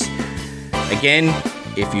sledges. Again,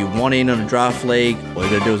 if you want in on a draft league, all you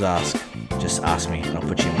gotta do is ask. Just ask me and I'll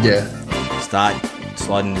put you in. Yeah. Start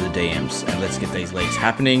sliding into the DMs and let's get these leagues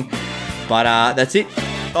happening. But that's it.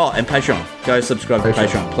 Oh, and Patreon. Go subscribe to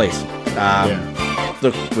Patreon, please.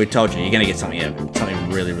 Look, we told you, you're going to get something out of it. Something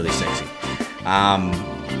really, really sexy.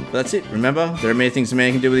 But that's it. Remember, there are many things a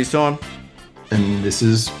man can do with his time. And this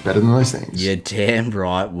is better than those things. You're damn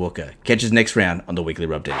right, Wooker. Catch us next round on the Weekly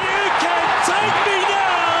Rubdown. You can take me now.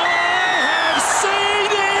 I have seen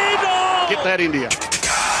it all. Get that India.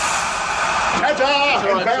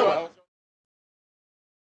 Ta-ta!